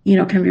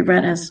 can be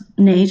read as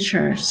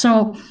nature.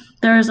 So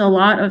there's a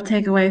lot of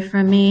takeaway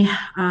for me,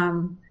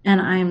 and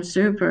I'm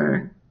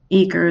super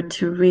eager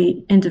to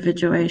read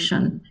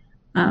Individuation,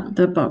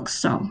 the book.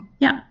 So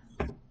yeah.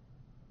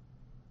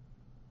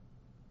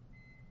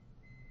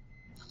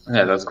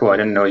 Yeah, that's cool. I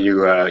didn't know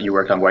you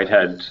worked on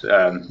Whitehead.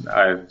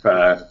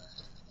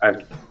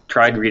 I've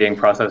tried reading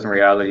Process and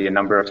Reality a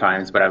number of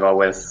times, but I've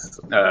always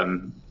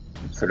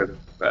sort of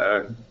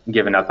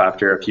given up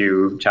after a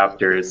few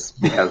chapters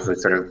because it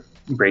sort of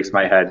breaks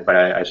my head. But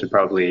I should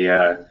probably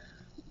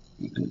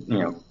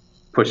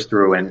push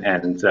through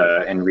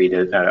and read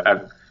it.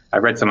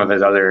 I've read some of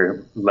his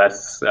other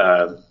less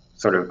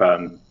sort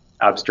of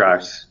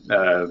abstract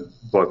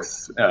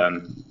books,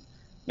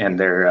 and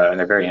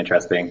they're very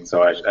interesting.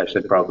 So I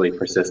should probably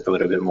persist a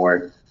little bit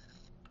more.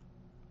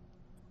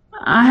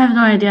 I have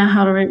no idea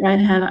how to read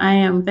Whitehead. I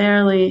am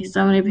barely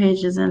so many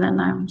pages in,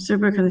 and I'm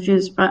super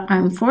confused. But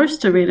I'm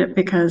forced to read it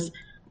because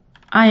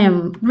I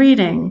am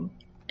reading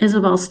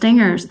Isabel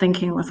Stinger's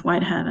Thinking with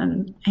Whitehead,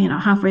 and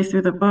halfway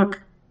through the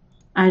book,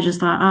 I just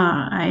thought,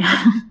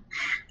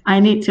 I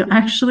need to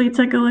actually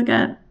take a look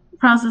at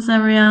Process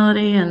and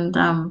Reality, and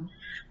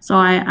so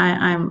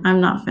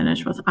I'm not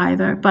finished with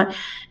either. But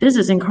this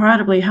is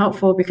incredibly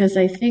helpful because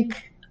I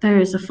think there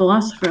is a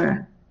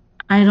philosopher,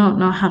 I don't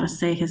know how to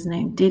say his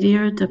name,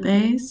 Didier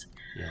Delbez.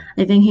 Yeah.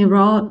 I think he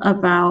wrote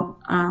about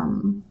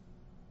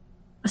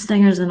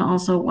Stingers and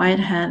also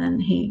Whitehead,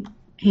 and he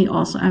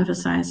also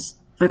emphasized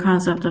the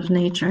concept of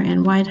nature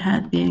in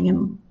Whitehead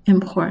being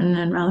important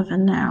and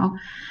relevant now.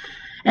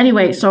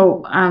 Anyway,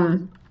 so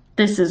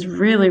this is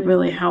really,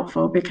 really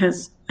helpful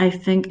because I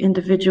think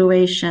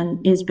individuation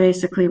is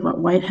basically what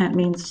Whitehead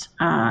means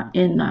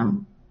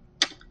in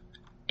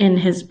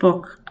his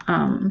book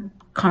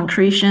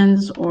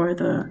Concretions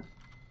or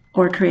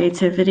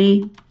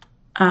Creativity.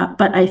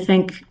 But I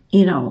think,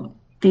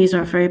 these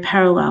are very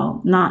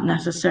parallel, not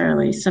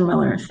necessarily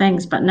similar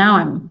things. But now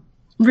I'm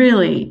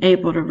really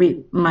able to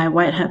read my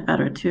Whitehead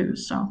better too.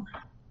 So.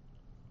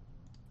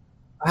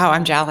 Wow,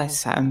 I'm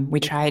jealous. We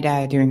tried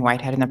doing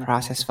Whitehead in the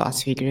Process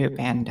Philosophy group,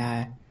 and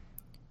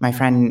my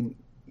friend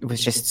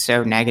was just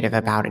so negative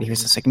about it. He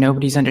was just like,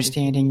 nobody's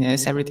understanding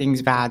this,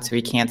 everything's bad, so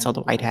we canceled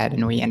Whitehead,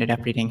 and we ended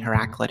up reading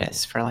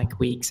Heraclitus for like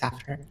weeks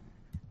after.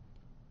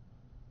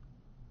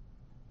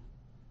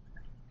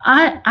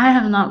 I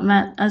have not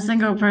met a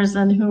single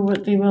person who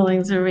would be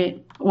willing to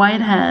read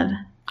Whitehead.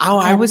 Oh,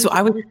 I was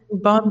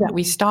bummed that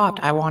we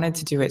stopped. I wanted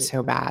to do it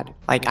so bad.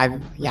 Like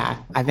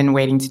I've been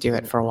waiting to do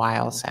it for a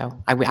while. So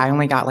I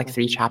only got like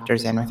 3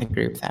 chapters in with a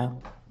group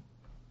though.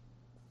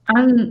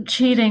 I'm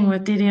cheating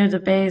with Didier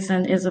Delbez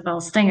and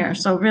Isabel Stinger.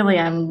 So really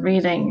I'm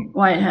reading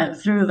Whitehead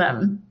through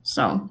them.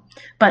 So,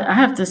 but I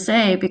have to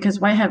say, because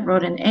Whitehead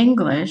wrote in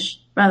English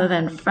rather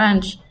than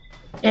French,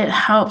 it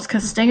helps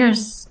because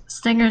Stinger's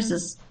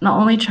is not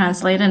only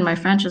translated, and my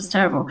French is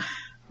terrible,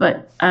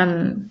 but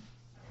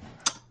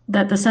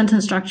that the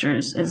sentence structure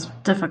is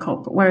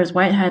difficult, whereas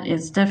Whitehead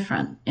is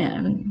different.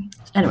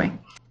 Anyway.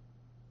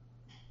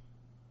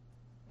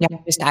 Yeah,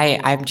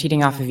 I'm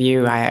cheating off of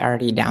you. I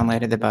already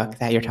downloaded the book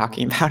that you're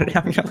talking about, and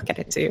I'm going to look at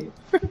it too.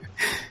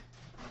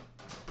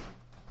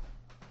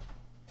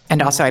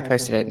 And also, I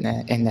posted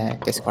it in the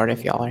Discord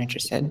if y'all are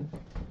interested.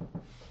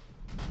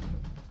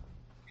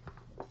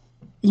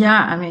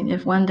 Yeah, I mean,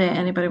 if one day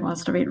anybody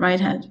wants to read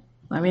Whitehead,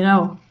 let me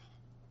know.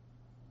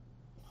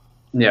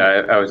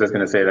 Yeah, I was just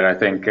going to say that I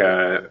think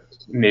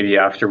maybe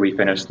after we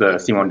finish the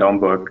Simondon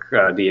book,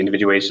 the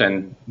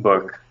Individuation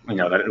book,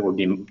 that it will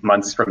be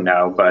months from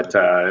now, but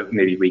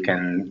maybe we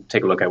can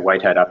take a look at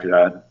Whitehead after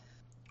that.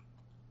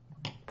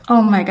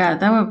 Oh my God,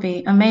 that would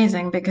be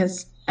amazing,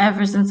 because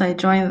ever since I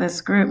joined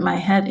this group, my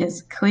head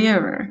is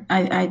clearer.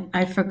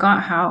 I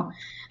forgot how,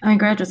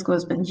 graduate school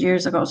has been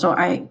years ago, so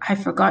I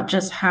forgot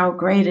just how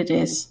great it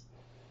is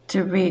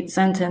to read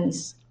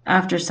sentence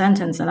after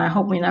sentence, and I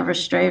hope we never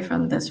stray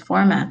from this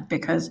format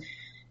because,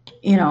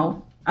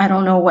 I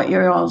don't know what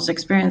your all's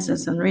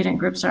experiences in reading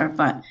groups are,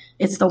 but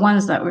it's the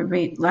ones that we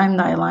read line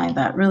by line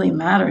that really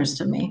matters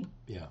to me.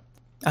 Yeah.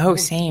 Oh,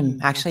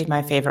 same. Actually,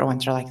 my favorite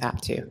ones are like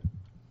that too.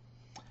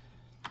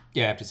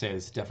 Yeah, I have to say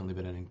it's definitely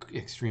been an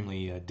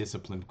extremely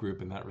disciplined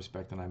group in that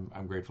respect, and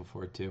I'm grateful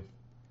for it too.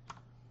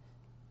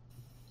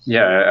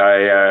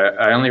 Yeah,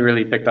 I only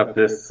really picked up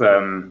this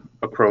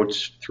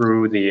approach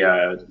through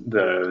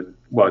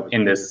well,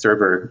 in this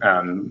server,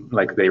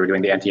 like they were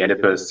doing the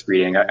anti-Oedipus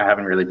reading. I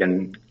haven't really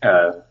been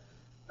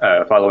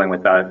following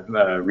with that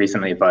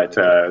recently, but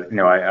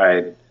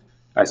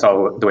I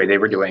saw the way they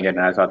were doing it,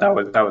 and I thought that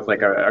was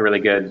like a really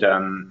good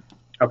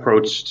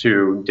approach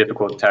to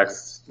difficult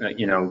texts.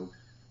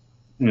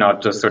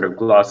 Not just sort of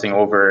glossing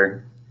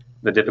over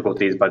the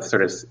difficulties, but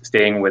sort of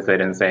staying with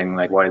it and saying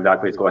like what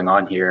exactly is going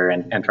on here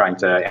and trying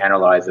to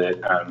analyze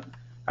it.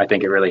 I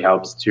think it really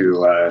helps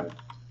to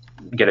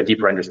get a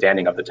deeper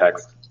understanding of the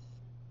text.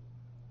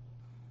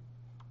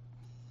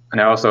 And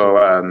I also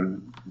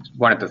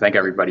wanted to thank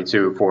everybody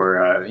too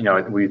for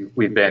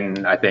we've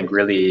been, I think,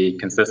 really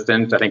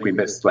consistent. I think we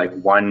missed like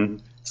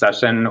one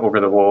session over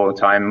the whole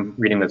time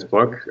reading this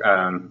book.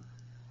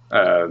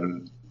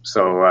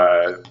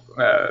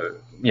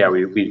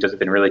 We've just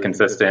been really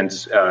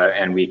consistent,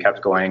 and we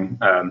kept going.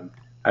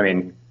 I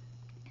mean,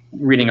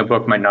 reading a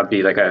book might not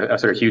be like a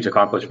sort of huge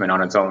accomplishment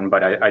on its own,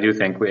 but I do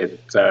think with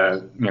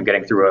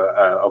getting through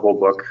a whole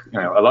book,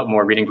 a lot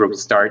more reading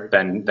groups start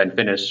than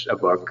finish a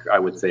book, I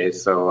would say.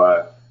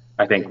 So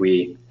I think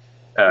we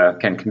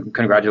can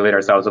congratulate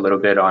ourselves a little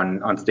bit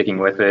on sticking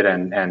with it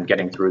and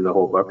getting through the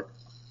whole book.